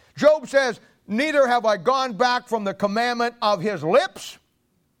 Job says, neither have I gone back from the commandment of His lips.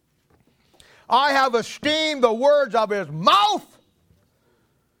 I have esteemed the words of His mouth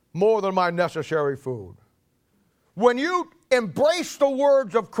more than my necessary food. When you embrace the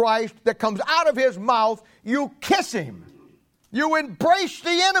words of Christ that comes out of His mouth, you kiss Him. You embrace the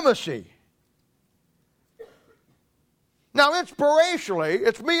intimacy. Now, inspirationally,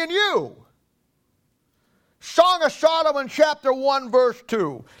 it's me and you. Song of Solomon chapter 1 verse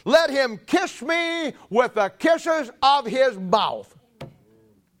 2. Let him kiss me with the kisses of his mouth.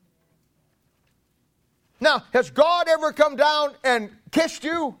 Now, has God ever come down and kissed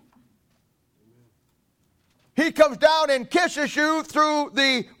you? He comes down and kisses you through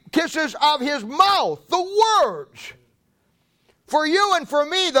the kisses of his mouth, the words. For you and for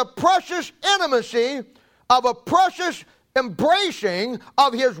me, the precious intimacy of a precious embracing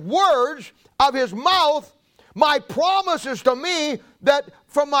of his words, of his mouth, my promises to me that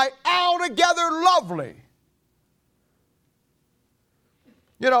from my altogether lovely.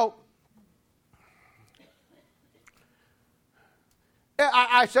 You know,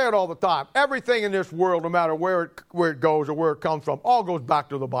 I say it all the time. Everything in this world, no matter where it goes or where it comes from, all goes back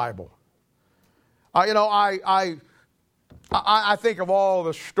to the Bible. I think of all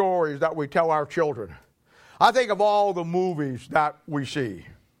the stories that we tell our children. I think of all the movies that we see.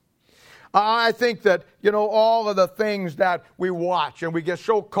 I think that, all of the things that we watch and we get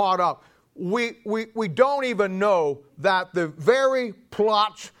so caught up, we don't even know that the very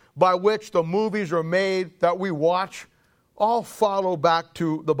plots by which the movies are made that we watch all follow back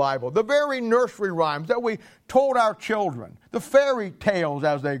to the Bible. The very nursery rhymes that we told our children, the fairy tales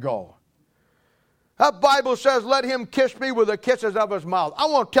as they go. That Bible says, let him kiss me with the kisses of his mouth. I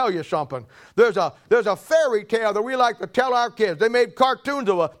want to tell you something. There's a fairy tale that we like to tell our kids. They made cartoons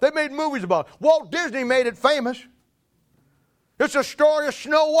of it. They made movies about it. Walt Disney made it famous. It's a story of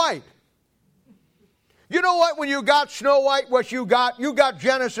Snow White. You know what? When you got Snow White, what you got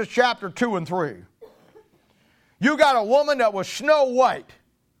Genesis chapter 2 and 3. You got a woman that was Snow White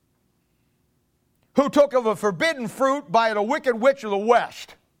who took of a forbidden fruit by the wicked witch of the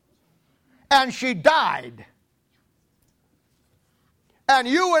West. And she died. And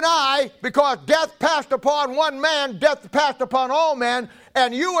you and I, because death passed upon one man, death passed upon all men,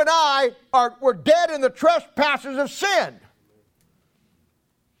 and you and I were dead in the trespasses of sin.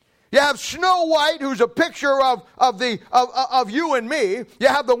 You have Snow White, who's a picture of you and me. You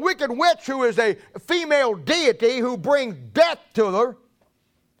have the wicked witch, who is a female deity who brings death to her.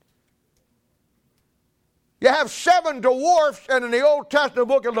 You have 7 dwarfs, and in the Old Testament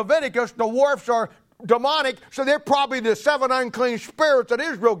book of Leviticus, dwarfs are demonic, so they're probably the 7 unclean spirits that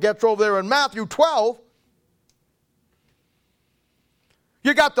Israel gets over there in Matthew 12.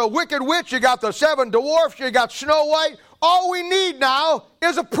 You got the wicked witch, you got the 7 dwarfs, you got Snow White. All we need now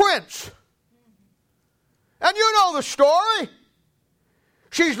is a prince. And you know the story.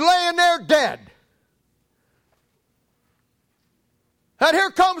 She's laying there dead. And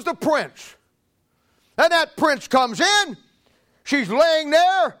here comes the prince. And that prince comes in. She's laying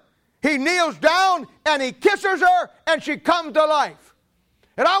there. He kneels down and he kisses her and she comes to life.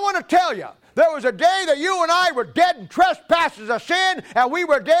 And I want to tell you, there was a day that you and I were dead in trespasses of sin, and we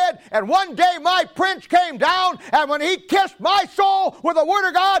were dead, and one day my prince came down, and when he kissed my soul with the word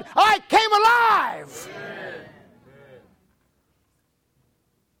of God, I came alive. Amen.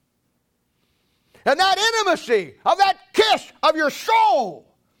 And that intimacy of that kiss of your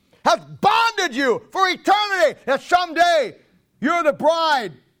soul has bonded you for eternity, that someday you're the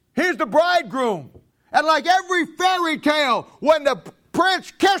bride, he's the bridegroom. And like every fairy tale, when the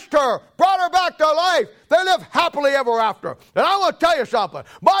prince kissed her, brought her back to life, they lived happily ever after. And I want to tell you something.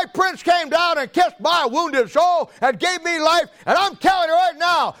 My prince came down and kissed my wounded soul and gave me life. And I'm telling you right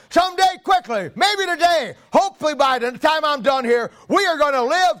now, someday quickly, maybe today, hopefully by the time I'm done here, we are going to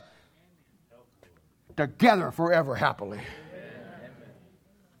live together forever happily.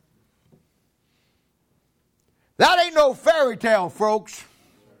 That ain't no fairy tale, folks.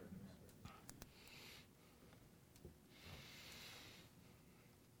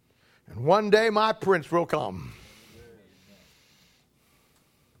 And one day my prince will come.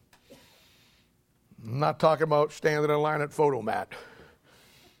 I'm not talking about standing in line at Photomat.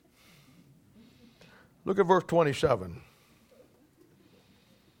 Look at verse 27.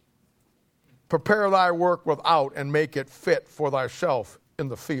 Prepare thy work without and make it fit for thyself in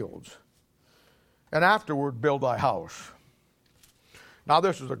the fields. And afterward build thy house. Now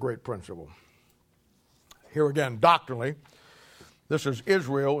this is a great principle. Here again, doctrinally, this is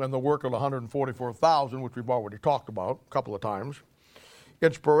Israel and the work of the 144,000, which we've already talked about a couple of times.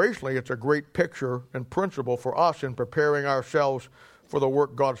 Inspirationally, it's a great picture and principle for us in preparing ourselves for the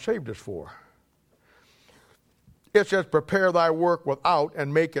work God saved us for. It says, prepare thy work without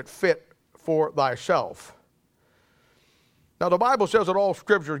and make it fit for thyself. Now, the Bible says that all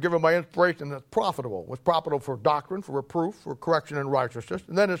Scripture is given by inspiration and it's profitable. It's profitable for doctrine, for reproof, for correction and righteousness.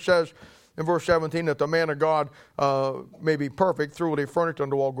 And then it says in verse 17 that the man of God may be perfect, through what he furnished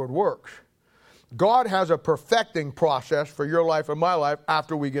unto all good works. God has a perfecting process for your life and my life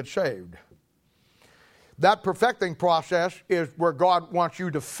after we get saved. That perfecting process is where God wants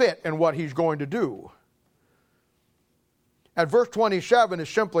you to fit in what He's going to do. And verse 27 is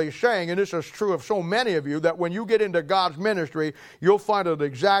simply saying, and this is true of so many of you, that when you get into God's ministry, you'll find out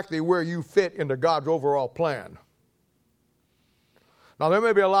exactly where you fit into God's overall plan. Now, there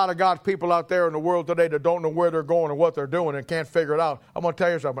may be a lot of God's people out there in the world today that don't know where they're going or what they're doing and can't figure it out. I'm going to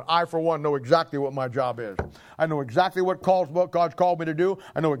tell you something. I, for one, know exactly what my job is. I know exactly what God's called me to do.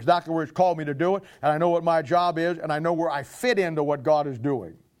 I know exactly where He's called me to do it. And I know what my job is. And I know where I fit into what God is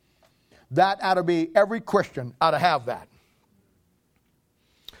doing. That ought to be, every Christian ought to have that.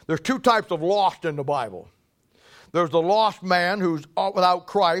 There's two types of lost in the Bible. There's the lost man who's without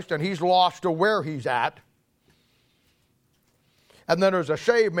Christ, and he's lost to where he's at. And then there's a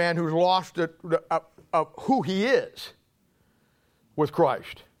saved man who's lost of who he is with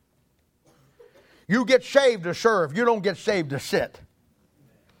Christ. You get saved to serve. You don't get saved to sit.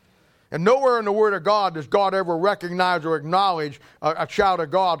 And nowhere in the Word of God does God ever recognize or acknowledge a child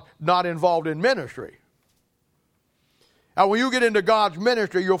of God not involved in ministry. And when you get into God's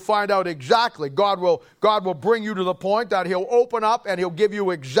ministry, you'll find out exactly. God will bring you to the point that He'll open up and He'll give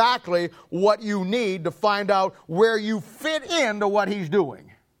you exactly what you need to find out where you fit into what He's doing.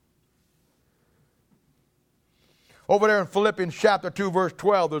 Over there in Philippians chapter 2, verse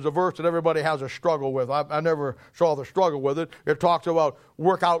 12, there's a verse that everybody has a struggle with. I never saw the struggle with it. It talks about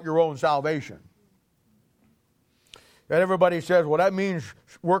work out your own salvation. And everybody says, well, that means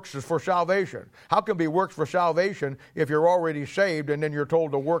works is for salvation. How can it be works for salvation if you're already saved and then you're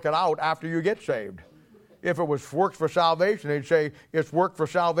told to work it out after you get saved? If it was works for salvation, they'd say it's work for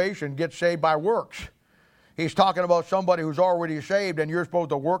salvation, get saved by works. He's talking about somebody who's already saved and you're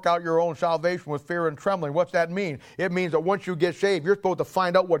supposed to work out your own salvation with fear and trembling. What's that mean? It means that once you get saved, you're supposed to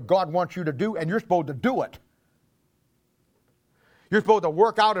find out what God wants you to do and you're supposed to do it. You're supposed to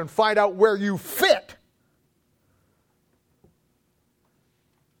work out and find out where you fit.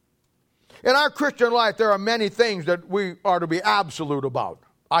 In our Christian life, there are many things that we are to be absolute about.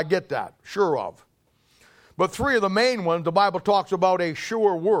 I get that, sure of. But three of the main ones, the Bible talks about a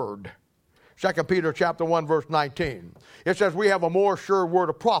sure word. 2 Peter chapter 1, verse 19. It says, we have a more sure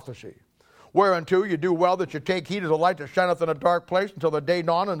word of prophecy, whereunto you do well that you take heed of the light that shineth in a dark place until the day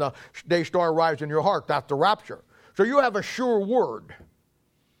dawn and the day star rise in your heart. That's the rapture. So you have a sure word.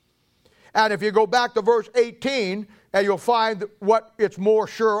 And if you go back to verse 18, and you'll find what it's more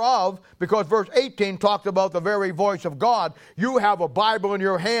sure of, because verse 18 talks about the very voice of God. You have a Bible in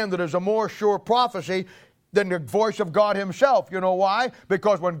your hand that is a more sure prophecy than the voice of God Himself. You know why?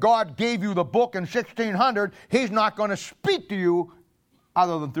 Because when God gave you the book in 1600, He's not going to speak to you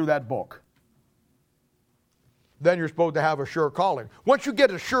other than through that book. Then you're supposed to have a sure calling. Once you get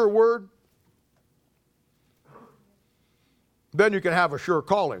a sure word, then you can have a sure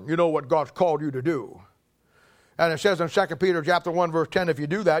calling. You know what God's called you to do. And it says in 2 Peter chapter 1, verse 10, if you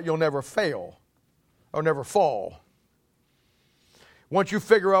do that, you'll never fail or never fall. Once you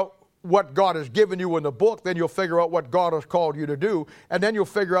figure out what God has given you in the book, then you'll figure out what God has called you to do, and then you'll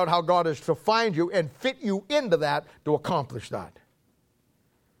figure out how God is to find you and fit you into that to accomplish that.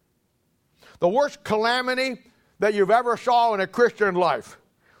 The worst calamity that you've ever saw in a Christian life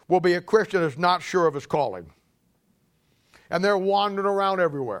will be a Christian that's not sure of his calling. And they're wandering around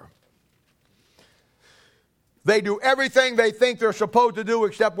everywhere. They do everything they think they're supposed to do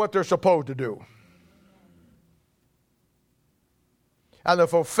except what they're supposed to do. And the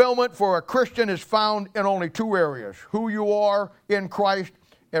fulfillment for a Christian is found in only two areas: who you are in Christ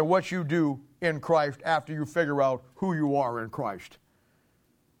and what you do in Christ after you figure out who you are in Christ.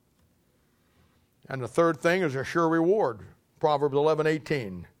 And the third thing is a sure reward. Proverbs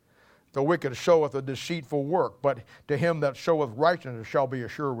 11:18. The wicked soweth a deceitful work, but to him that soweth righteousness shall be a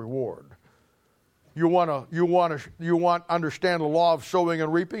sure reward. You want to understand the law of sowing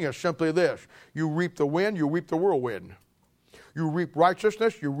and reaping? It's simply this: you reap the wind, you reap the whirlwind. You reap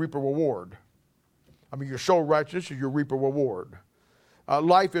righteousness, you reap a reward. I mean, you sow righteousness, you reap a reward.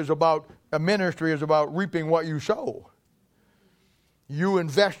 Life is about, a ministry is about reaping what you sow. You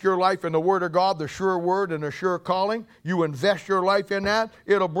invest your life in the Word of God, the sure word and the sure calling. You invest your life in that,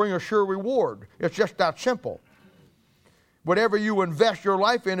 it'll bring a sure reward. It's just that simple. Whatever you invest your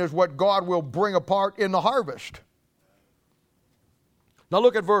life in is what God will bring apart in the harvest. Now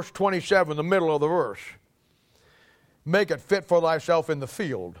look at verse 27, the middle of the verse. Make it fit for thyself in the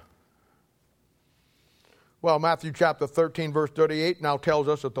field. Well, Matthew chapter 13, verse 38 now tells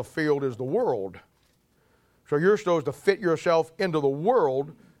us that the field is the world. So you're supposed to fit yourself into the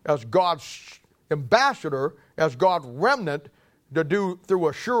world as God's ambassador, as God's remnant, to do through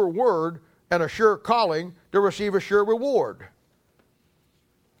a sure word and a sure calling to receive a sure reward.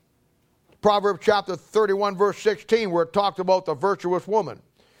 Proverbs chapter 31, verse 16, where it talks about the virtuous woman.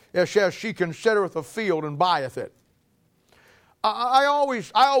 It says, she considereth a field and buyeth it. I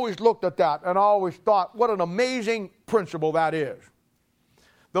always looked at that and I always thought, what an amazing principle that is.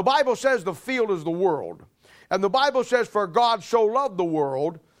 The Bible says the field is the world. And the Bible says, for God so loved the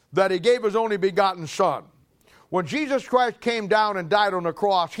world that he gave his only begotten Son. When Jesus Christ came down and died on the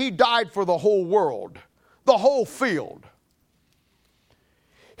cross, he died for the whole world, the whole field.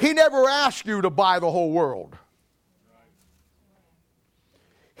 He never asked you to buy the whole world.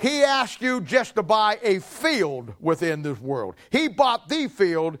 He asked you just to buy a field within this world. He bought the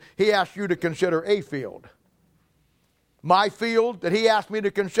field. He asked you to consider a field. My field that he asked me to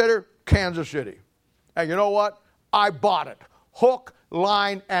consider, Kansas City. And you know what? I bought it. Hook,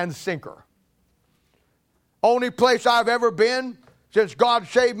 line, and sinker. Only place I've ever been since God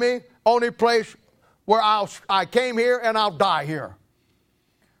saved me. Only place where I came here and I'll die here.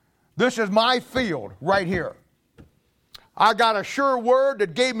 This is my field right here. I got a sure word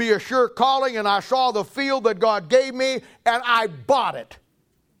that gave me a sure calling, and I saw the field that God gave me, and I bought it.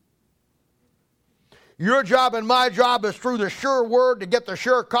 Your job and my job is through the sure word to get the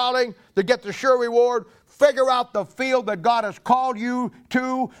sure calling, to get the sure reward. Figure out the field that God has called you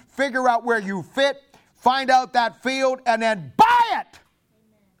to. Figure out where you fit. Find out that field, and then buy it.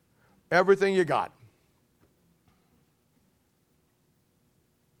 Amen. Everything you got.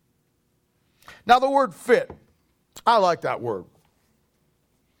 Now the word fit. I like that word.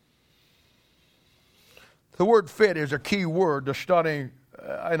 The word fit is a key word to study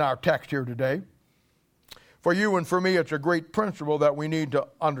in our text here today. For you and for me, it's a great principle that we need to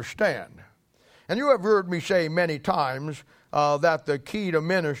understand. And you have heard me say many times that the key to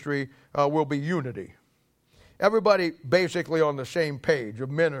ministry will be unity. Everybody basically on the same page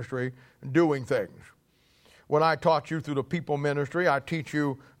of ministry, doing things. When I taught you through the people ministry, I teach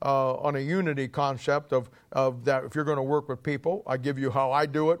you on a unity concept of that if you're going to work with people, I give you how I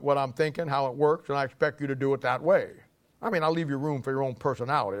do it, what I'm thinking, how it works, and I expect you to do it that way. I mean, I'll leave you room for your own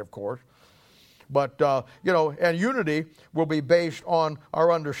personality, of course. But, and unity will be based on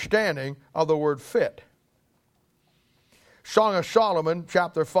our understanding of the word fit. Song of Solomon,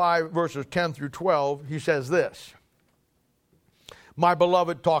 chapter 5, verses 10 through 12, he says this. My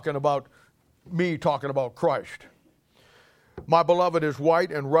beloved, talking about Christ. My beloved is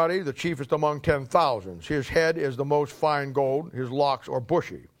white and ruddy, the chiefest among 10,000s. His head is the most fine gold. His locks are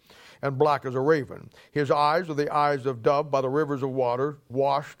bushy and black as a raven. His eyes are the eyes of dove by the rivers of water,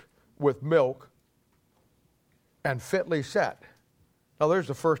 washed with milk and fitly set. Now there's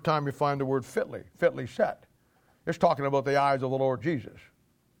the first time you find the word fitly set. It's talking about the eyes of the Lord Jesus.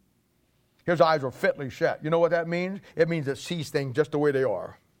 His eyes are fitly set. You know what that means? It means it sees things just the way they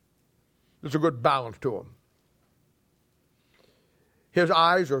are. There's a good balance to him. His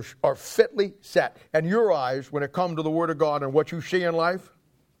eyes are fitly set. And your eyes, when it comes to the Word of God and what you see in life,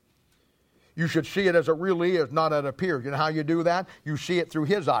 you should see it as it really is, not as it appears. You know how you do that? You see it through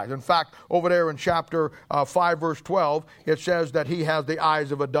His eyes. In fact, over there in chapter 5, verse 12, it says that He has the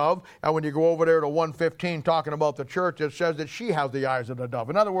eyes of a dove. And when you go over there to 115, talking about the church, it says that she has the eyes of a dove.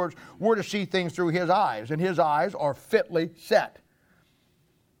 In other words, we're to see things through His eyes. And His eyes are fitly set.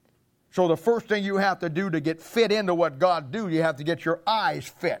 So the first thing you have to do to get fit into what God do, you have to get your eyes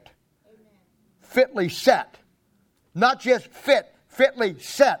fit. Amen. Fitly set. Not just fit, fitly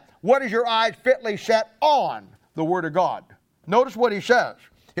set. What is your eyes fitly set on? The Word of God. Notice what he says.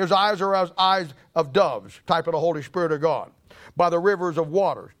 His eyes are as eyes of doves, type of the Holy Spirit of God. By the rivers of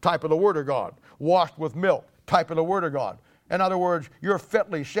water, type of the Word of God. Washed with milk, type of the Word of God. In other words, you're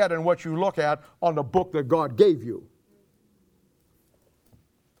fitly set in what you look at on the book that God gave you.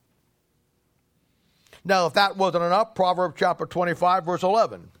 Now, if that wasn't enough, Proverbs chapter 25, verse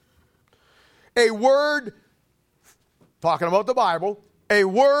 11. A word, talking about the Bible, a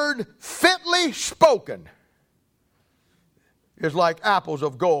word fitly spoken is like apples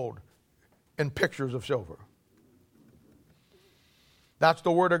of gold in pictures of silver. That's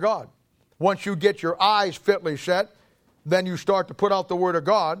the Word of God. Once you get your eyes fitly set, then you start to put out the Word of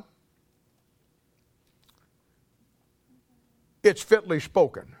God. It's fitly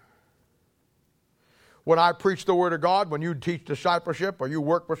spoken. When I preach the Word of God, when you teach discipleship, or you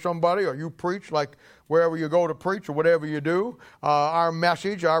work with somebody, or you preach, like wherever you go to preach, or whatever you do, our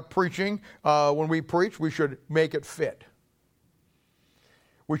message, our preaching, when we preach, we should make it fit.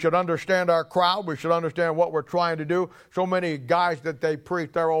 We should understand our crowd. We should understand what we're trying to do. So many guys that they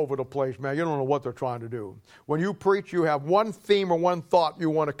preach, they're all over the place, man. You don't know what they're trying to do. When you preach, you have one theme or one thought you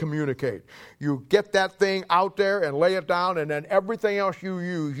want to communicate. You get that thing out there and lay it down, and then everything else you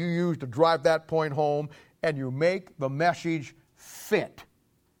use to drive that point home, and you make the message fit.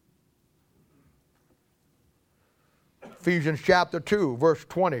 Ephesians chapter 2, verse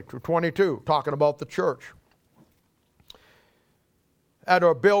 20 to 22, talking about the church. And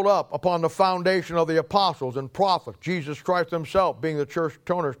are built up upon the foundation of the apostles and prophets, Jesus Christ himself being the church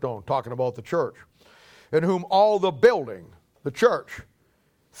cornerstone, talking about the church, in whom all the building, the church,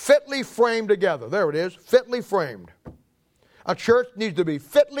 fitly framed together. There it is, fitly framed. A church needs to be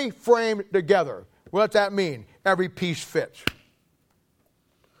fitly framed together. What's that mean? Every piece fits.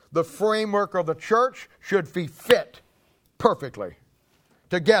 The framework of the church should be fit perfectly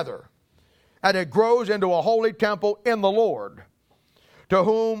together. And it grows into a holy temple in the Lord, to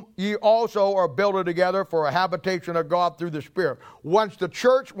whom ye also are builded together for a habitation of God through the Spirit. Once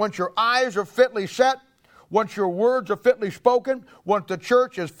your eyes are fitly set, once your words are fitly spoken, once the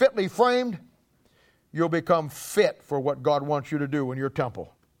church is fitly framed, you'll become fit for what God wants you to do in your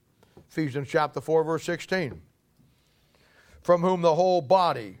temple. Ephesians chapter 4, verse 16. From whom the whole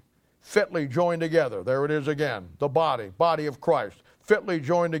body fitly joined together. There it is again. The body of Christ, fitly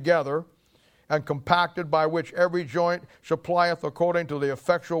joined together and compacted, by which every joint supplieth according to the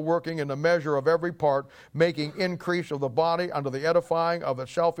effectual working in the measure of every part, making increase of the body unto the edifying of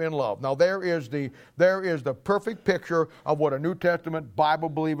itself in love. Now there is the perfect picture of what a New Testament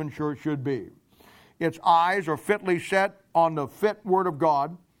Bible-believing church should be. Its eyes are fitly set on the fit Word of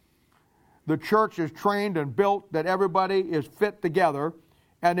God. The church is trained and built that everybody is fit together,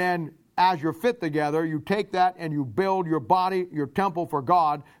 and then as you're fit together, you take that and you build your body, your temple for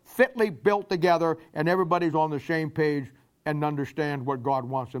God, fitly built together, and everybody's on the same page and understand what God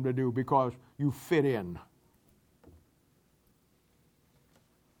wants them to do because you fit in.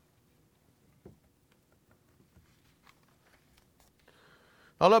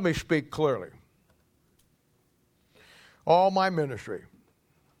 Now let me speak clearly. All my ministry,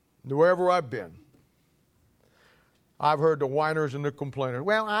 wherever I've been, I've heard the whiners and the complainers.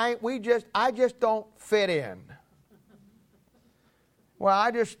 Well, I just don't fit in. Well,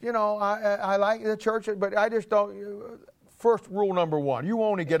 I like the church, but I just don't. First rule number one, you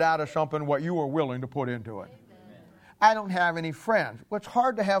only get out of something what you are willing to put into it. Amen. I don't have any friends. Well, it's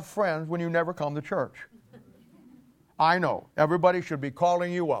hard to have friends when you never come to church. I know. Everybody should be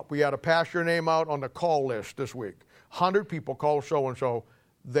calling you up. We had to pass your name out on the call list this week. 100 people call so-and-so.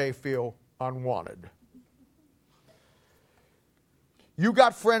 They feel unwanted. You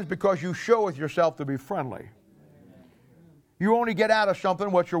got friends because you show with yourself to be friendly. You only get out of something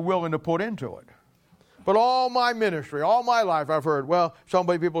what you're willing to put into it. But all my ministry, all my life, I've heard, well,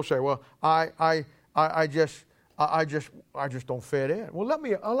 people say, well, I just don't fit in. Well,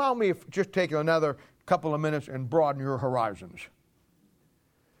 allow me to just take another couple of minutes and broaden your horizons.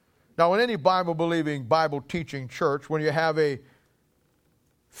 Now, in any Bible-believing, Bible-teaching church, when you have a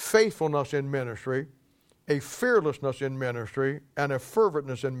faithfulness in ministry, a fearlessness in ministry, and a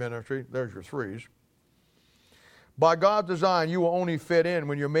ferventness in ministry, there's your threes. By God's design, you will only fit in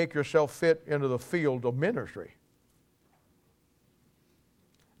when you make yourself fit into the field of ministry.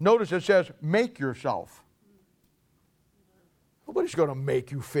 Notice it says, make yourself. Nobody's going to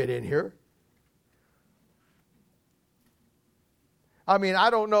make you fit in here. I mean, I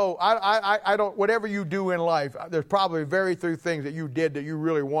don't know. I don't. Whatever you do in life, there's probably very few things that you did that you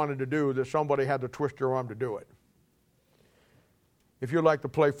really wanted to do that somebody had to twist your arm to do it. If you like to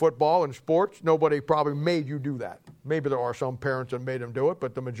play football and sports, nobody probably made you do that. Maybe there are some parents that made them do it,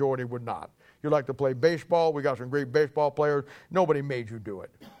 but the majority would not. You like to play baseball, we got some great baseball players. Nobody made you do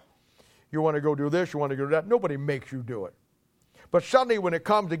it. You want to go do this, you want to go do that. Nobody makes you do it. But suddenly when it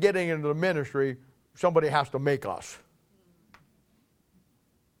comes to getting into the ministry, somebody has to make us.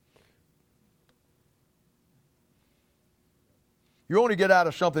 You only get out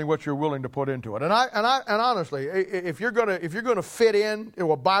of something what you're willing to put into it. And honestly, if you're gonna fit in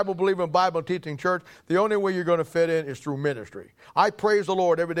a Bible-believing, Bible-teaching church, the only way you're going to fit in is through ministry. I praise the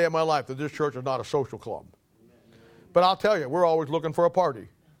Lord every day of my life that this church is not a social club. But I'll tell you, we're always looking for a party.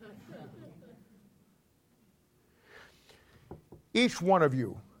 Each one of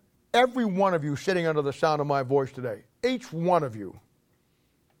you, every one of you sitting under the sound of my voice today, each one of you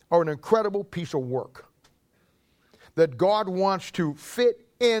are an incredible piece of work that God wants to fit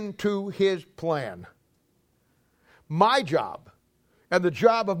into His plan. My job, and the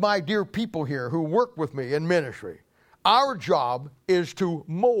job of my dear people here who work with me in ministry, our job is to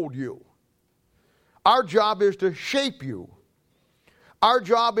mold you. Our job is to shape you. Our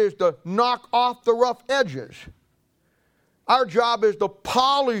job is to knock off the rough edges. Our job is to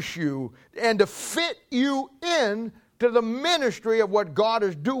polish you and to fit you in to the ministry of what God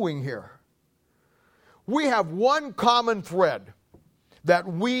is doing here. We have one common thread that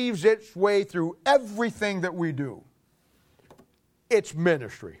weaves its way through everything that we do. It's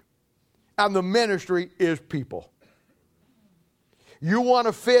ministry. And the ministry is people. You want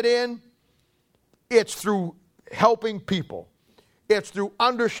to fit in? It's through helping people. It's through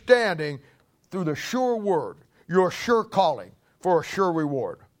understanding, through the sure word, your sure calling for a sure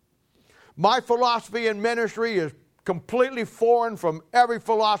reward. My philosophy in ministry is completely foreign from every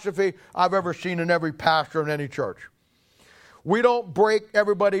philosophy I've ever seen in every pastor in any church. We don't break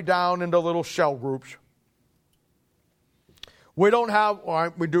everybody down into little cell groups. We don't have,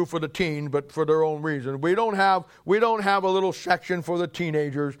 or we do for the teens, but for their own reason. We don't have a little section for the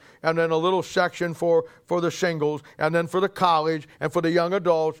teenagers, and then a little section for the singles, and then for the college, and for the young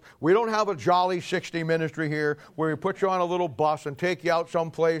adults. We don't have a Jolly 60 ministry here where we put you on a little bus and take you out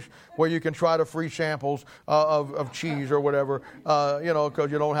someplace where you can try to free samples of cheese or whatever, because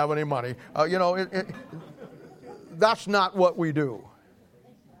you don't have any money. That's not what we do.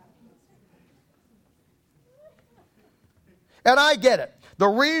 And I get it. The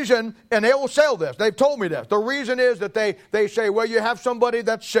reason, and they will sell this, they've told me this. The reason is that they say, well, you have somebody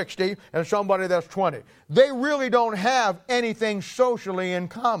that's 60 and somebody that's 20. They really don't have anything socially in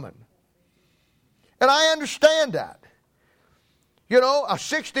common. And I understand that. A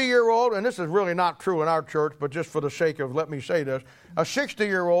 60-year-old, and this is really not true in our church, but just for the sake of let me say this, a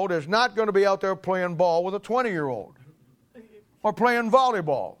 60-year-old is not going to be out there playing ball with a 20-year-old or playing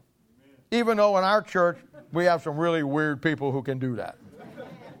volleyball, even though in our church, we have some really weird people who can do that.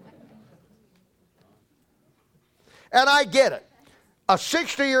 And I get it. A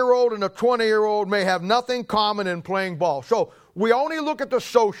 60-year-old and a 20-year-old may have nothing common in playing ball. So we only look at the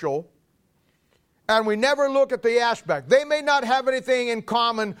social, and we never look at the aspect. They may not have anything in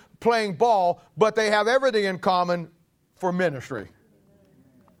common playing ball, but they have everything in common for ministry.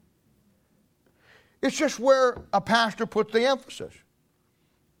 It's just where a pastor puts the emphasis.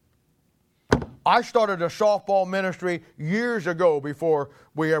 I started a softball ministry years ago before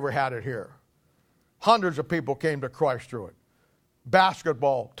we ever had it here. Hundreds of people came to Christ through it.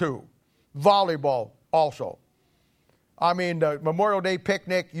 Basketball, too. Volleyball, also. I mean, the Memorial Day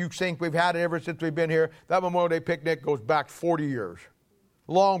picnic, you think we've had it ever since we've been here. That Memorial Day picnic goes back 40 years.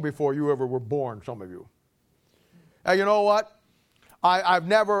 Long before you ever were born, some of you. And you know what?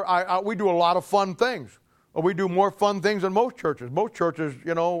 We do a lot of fun things. We do more fun things than most churches. Most churches,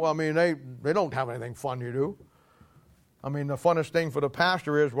 they don't have anything fun to do. The funnest thing for the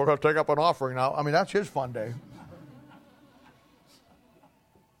pastor is we're going to take up an offering now. That's his fun day.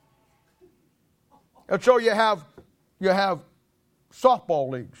 And so you have softball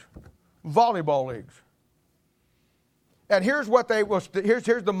leagues, volleyball leagues. And here's what here's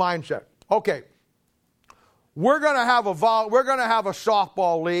the mindset. Okay. We're going to have a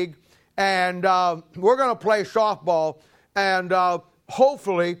softball league. And we're going to play softball, and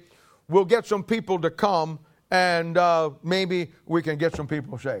hopefully we'll get some people to come, and maybe we can get some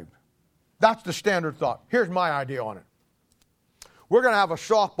people saved. That's the standard thought. Here's my idea on it. We're going to have a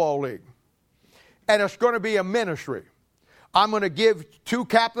softball league, and it's going to be a ministry. I'm going to give 2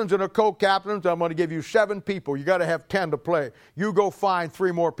 captains and a co-captain. I'm going to give you 7 people. You got to have 10 to play. You go find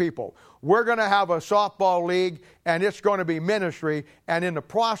 3 more people. We're going to have a softball league, and it's going to be ministry. And in the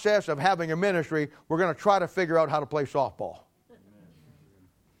process of having a ministry, we're going to try to figure out how to play softball.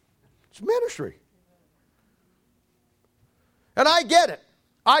 It's ministry. And I get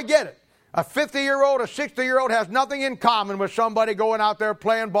it. A 50-year-old, a 60-year-old has nothing in common with somebody going out there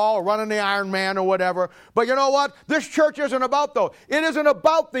playing ball or running the Ironman or whatever. But you know what? This church isn't about those. It isn't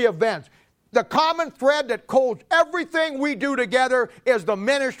about the events. The common thread that holds everything we do together is the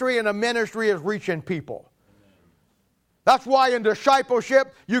ministry, and the ministry is reaching people. That's why in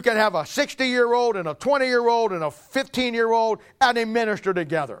discipleship, you can have a 60-year-old and a 20-year-old and a 15-year-old, and they minister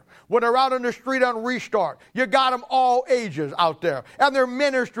together. When they're out on the street on Restart, you got them all ages out there, and they're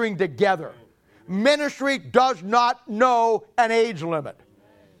ministering together. Ministry does not know an age limit.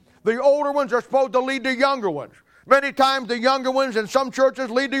 The older ones are supposed to lead the younger ones. Many times the younger ones in some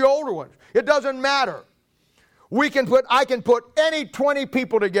churches lead the older ones. It doesn't matter. I can put any 20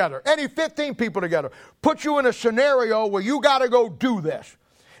 people together, any 15 people together, put you in a scenario where you got to go do this.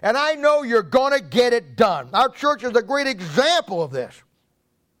 And I know you're going to get it done. Our church is a great example of this.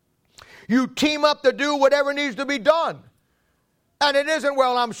 You team up to do whatever needs to be done. And it isn't,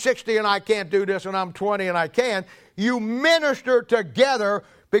 well, I'm 60 and I can't do this, and I'm 20 and I can. You minister together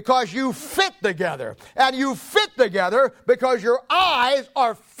because you fit together. And you fit together because your eyes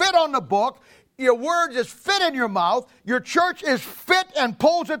are fit on the book. Your words is fit in your mouth. Your church is fit and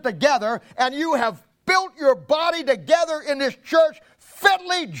pulls it together. And you have built your body together in this church,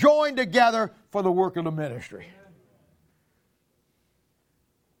 fitly joined together for the work of the ministry.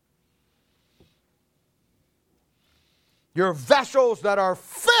 You're vessels that are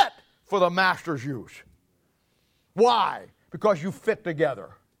fit for the master's use. Why? Because you fit together.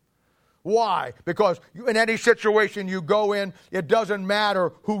 Why? Because in any situation you go in, it doesn't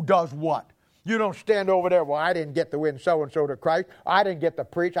matter who does what. You don't stand over there, well, I didn't get to win so-and-so to Christ. I didn't get to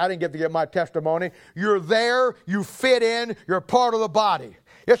preach. I didn't get to get my testimony. You're there. You fit in. You're part of the body.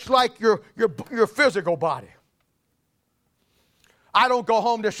 It's like your physical body. I don't go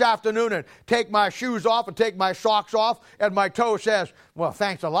home this afternoon and take my shoes off and take my socks off, and my toe says, well,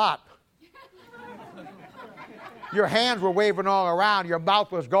 thanks a lot. Your hands were waving all around, your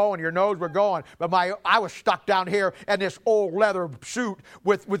mouth was going, your nose were going, but I was stuck down here in this old leather suit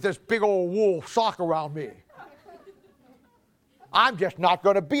with this big old wool sock around me. I'm just not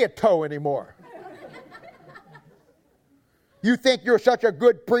going to be a toe anymore. You think you're such a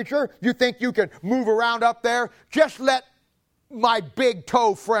good preacher? You think you can move around up there? Just let my big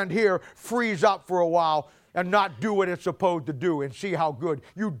toe friend here freeze up for a while and not do what it's supposed to do, and see how good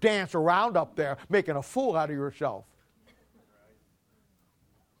you dance around up there making a fool out of yourself.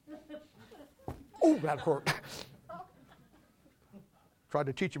 Oh, that hurt. Tried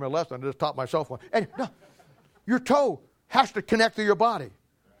to teach him a lesson. I just taught myself one. And no, your toe has to connect to your body.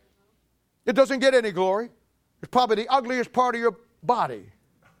 It doesn't get any glory. It's probably the ugliest part of your body.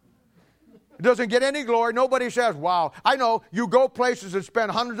 It doesn't get any glory. Nobody says, wow. I know you go places and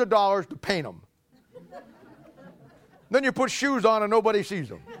spend hundreds of dollars to paint them. Then you put shoes on and nobody sees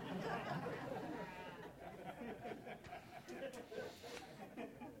them.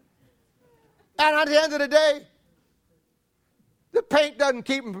 And at the end of the day, the paint doesn't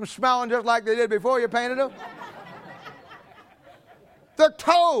keep them from smelling just like they did before you painted them. Their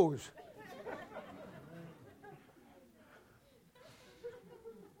toes.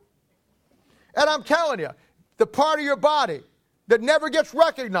 And I'm telling you, the part of your body that never gets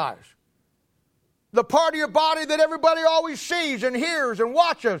recognized, the part of your body that everybody always sees and hears and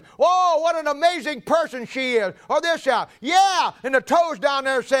watches. Oh, what an amazing person she is. Or this out. Yeah. And the toes down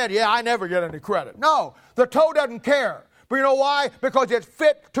there said, yeah, I never get any credit. No, the toe doesn't care. But you know why? Because it's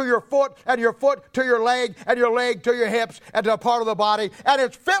fit to your foot and your foot to your leg and your leg to your hips and to a part of the body. And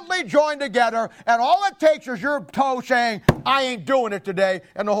it's fitly joined together. And all it takes is your toe saying, I ain't doing it today.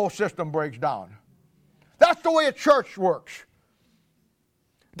 And the whole system breaks down. That's the way a church works.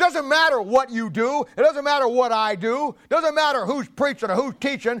 It doesn't matter what you do. It doesn't matter what I do. It doesn't matter who's preaching or who's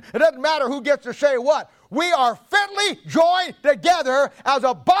teaching. It doesn't matter who gets to say what. We are fitly joined together as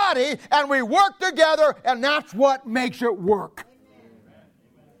a body, and we work together, and that's what makes it work. Amen.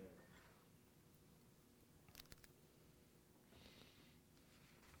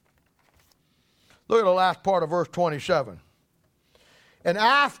 Look at the last part of verse 27. And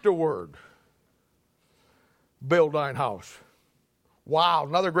afterward, build thine house. Wow,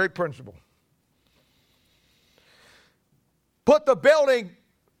 another great principle. Put the building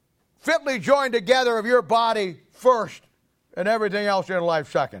fitly joined together of your body first and everything else in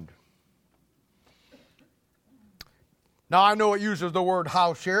life second. Now, I know it uses the word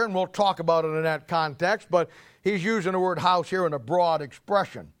house here, and we'll talk about it in that context, but he's using the word house here in a broad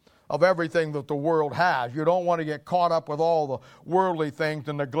expression of everything that the world has. You don't want to get caught up with all the worldly things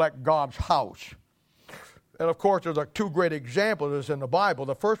and neglect God's house. And of course, there's two great examples of this in the Bible.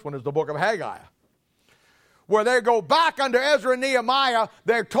 The first one is the book of Haggai, where they go back under Ezra and Nehemiah.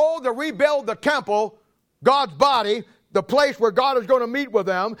 They're told to rebuild the temple, God's body, the place where God is going to meet with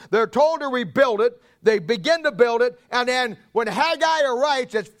them. They're told to rebuild it. They begin to build it. And then when Haggai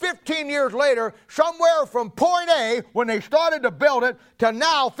writes, it's 15 years later, somewhere from point A, when they started to build it, to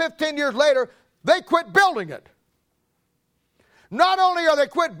now, 15 years later, they quit building it. Not only are they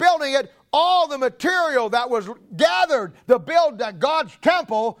quit building it, all the material that was gathered to build God's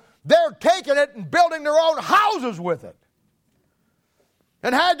temple, they're taking it and building their own houses with it.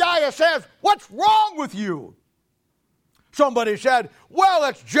 And Haggai says, what's wrong with you? Somebody said, well,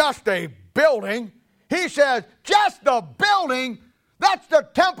 it's just a building. He says, just the building? That's the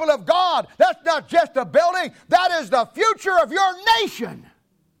temple of God. That's not just a building. That is the future of your nation.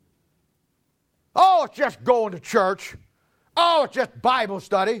 Oh, it's just going to church. Oh, it's just Bible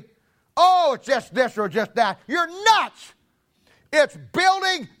study. Oh, it's just this or just that. You're nuts. It's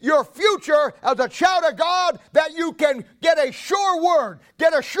building your future as a child of God that you can get a sure word,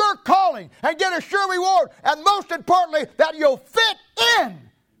 get a sure calling, and get a sure reward. And most importantly, that you'll fit in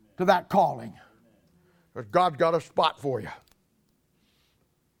to that calling. Because God's got a spot for you.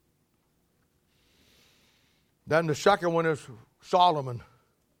 Then the second one is Solomon,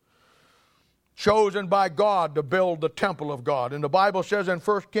 chosen by God to build the temple of God. And the Bible says in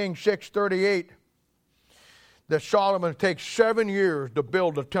 1 Kings 6:38 that Solomon takes 7 years to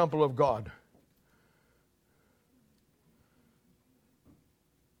build the temple of God.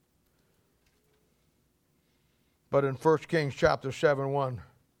 But in 1 Kings chapter 7:1,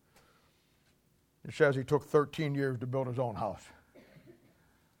 it says he took 13 years to build his own house.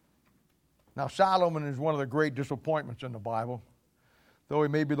 Now, Solomon is one of the great disappointments in the Bible. Though he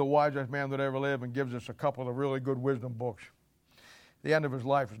may be the wisest man that ever lived and gives us a couple of really good wisdom books, the end of his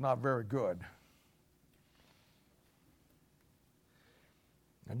life is not very good.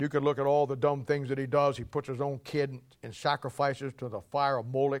 And you could look at all the dumb things that he does. He puts his own kid in sacrifices to the fire of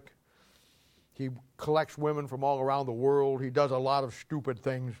Moloch. He collects women from all around the world. He does a lot of stupid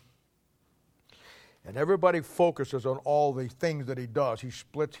things. And everybody focuses on all the things that he does. He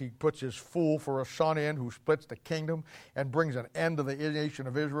puts his fool for a son in who splits the kingdom and brings an end to the nation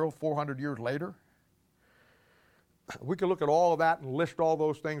of Israel 400 years later. We can look at all of that and list all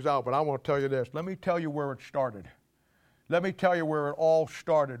those things out, but I want to tell you this. Let me tell you where it started. Let me tell you where it all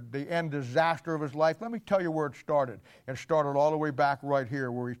started, the end disaster of his life. Let me tell you where it started. It started all the way back right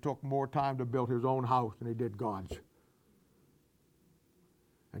here where he took more time to build his own house than he did God's.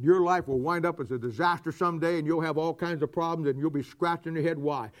 And your life will wind up as a disaster someday, and you'll have all kinds of problems, and you'll be scratching your head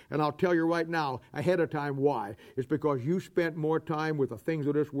why. And I'll tell you right now, ahead of time, why. It's because you spent more time with the things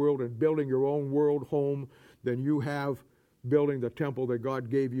of this world and building your own world home than you have building the temple that God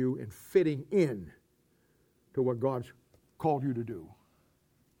gave you and fitting in to what God's called you to do.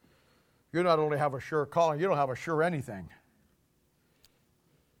 You not only have a sure calling, you don't have a sure anything.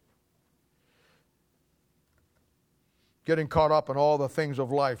 Getting caught up in all the things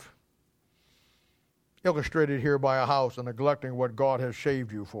of life, illustrated here by a house, and neglecting what God has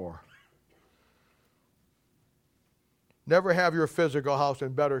saved you for. Never have your physical house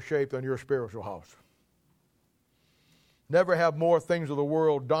in better shape than your spiritual house. Never have more things of the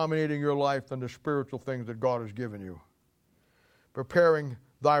world dominating your life than the spiritual things that God has given you. Preparing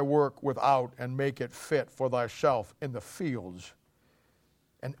thy work without and make it fit for thyself in the fields.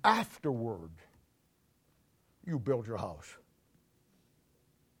 And afterward, you build your house.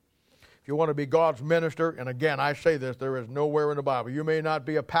 If you want to be God's minister, and again, I say this, there is nowhere in the Bible. You may not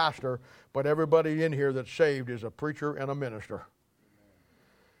be a pastor, but everybody in here that's saved is a preacher and a minister.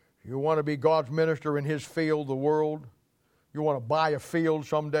 You want to be God's minister in his field, the world. You want to buy a field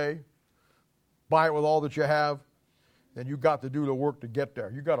someday, buy it with all that you have, then you got to do the work to get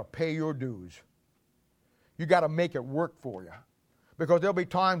there. You got to pay your dues. You got to make it work for you. Because there'll be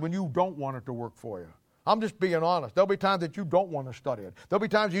times when you don't want it to work for you. I'm just being honest. There'll be times that you don't want to study it. There'll be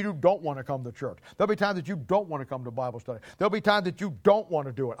times you don't want to come to church. There'll be times that you don't want to come to Bible study. There'll be times that you don't want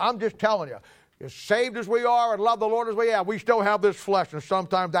to do it. I'm just telling you, as saved as we are and love the Lord as we are, we still have this flesh, and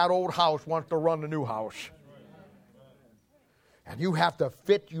sometimes that old house wants to run the new house. And you have to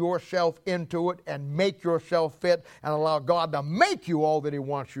fit yourself into it and make yourself fit and allow God to make you all that he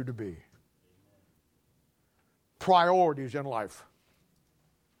wants you to be. Priorities in life.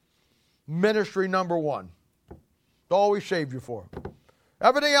 Ministry number one. It's all we saved you for.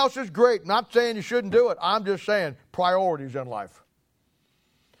 Everything else is great. Not saying you shouldn't do it. I'm just saying priorities in life.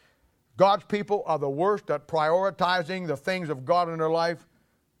 God's people are the worst at prioritizing the things of God in their life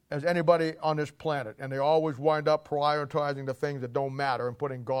as anybody on this planet. And they always wind up prioritizing the things that don't matter and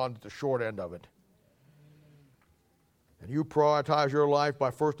putting God at the short end of it. And you prioritize your life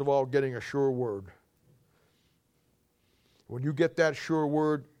by, first of all, getting a sure word. When you get that sure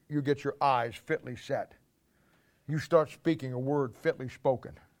word, you get your eyes fitly set. You start speaking a word fitly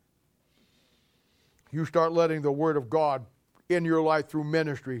spoken. You start letting the word of God in your life through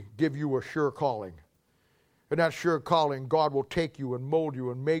ministry give you a sure calling. And that sure calling, God will take you and mold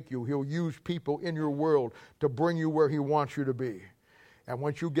you and make you. He'll use people in your world to bring you where he wants you to be. And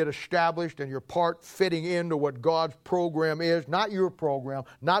once you get established and your part fitting into what God's program is, not your program,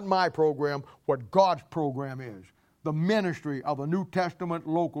 not my program, what God's program is, the ministry of a New Testament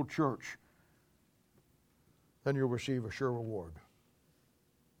local church, then you'll receive a sure reward.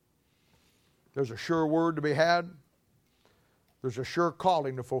 There's a sure word to be had. There's a sure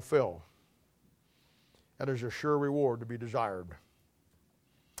calling to fulfill. And there's a sure reward to be desired.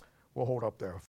 We'll hold up there.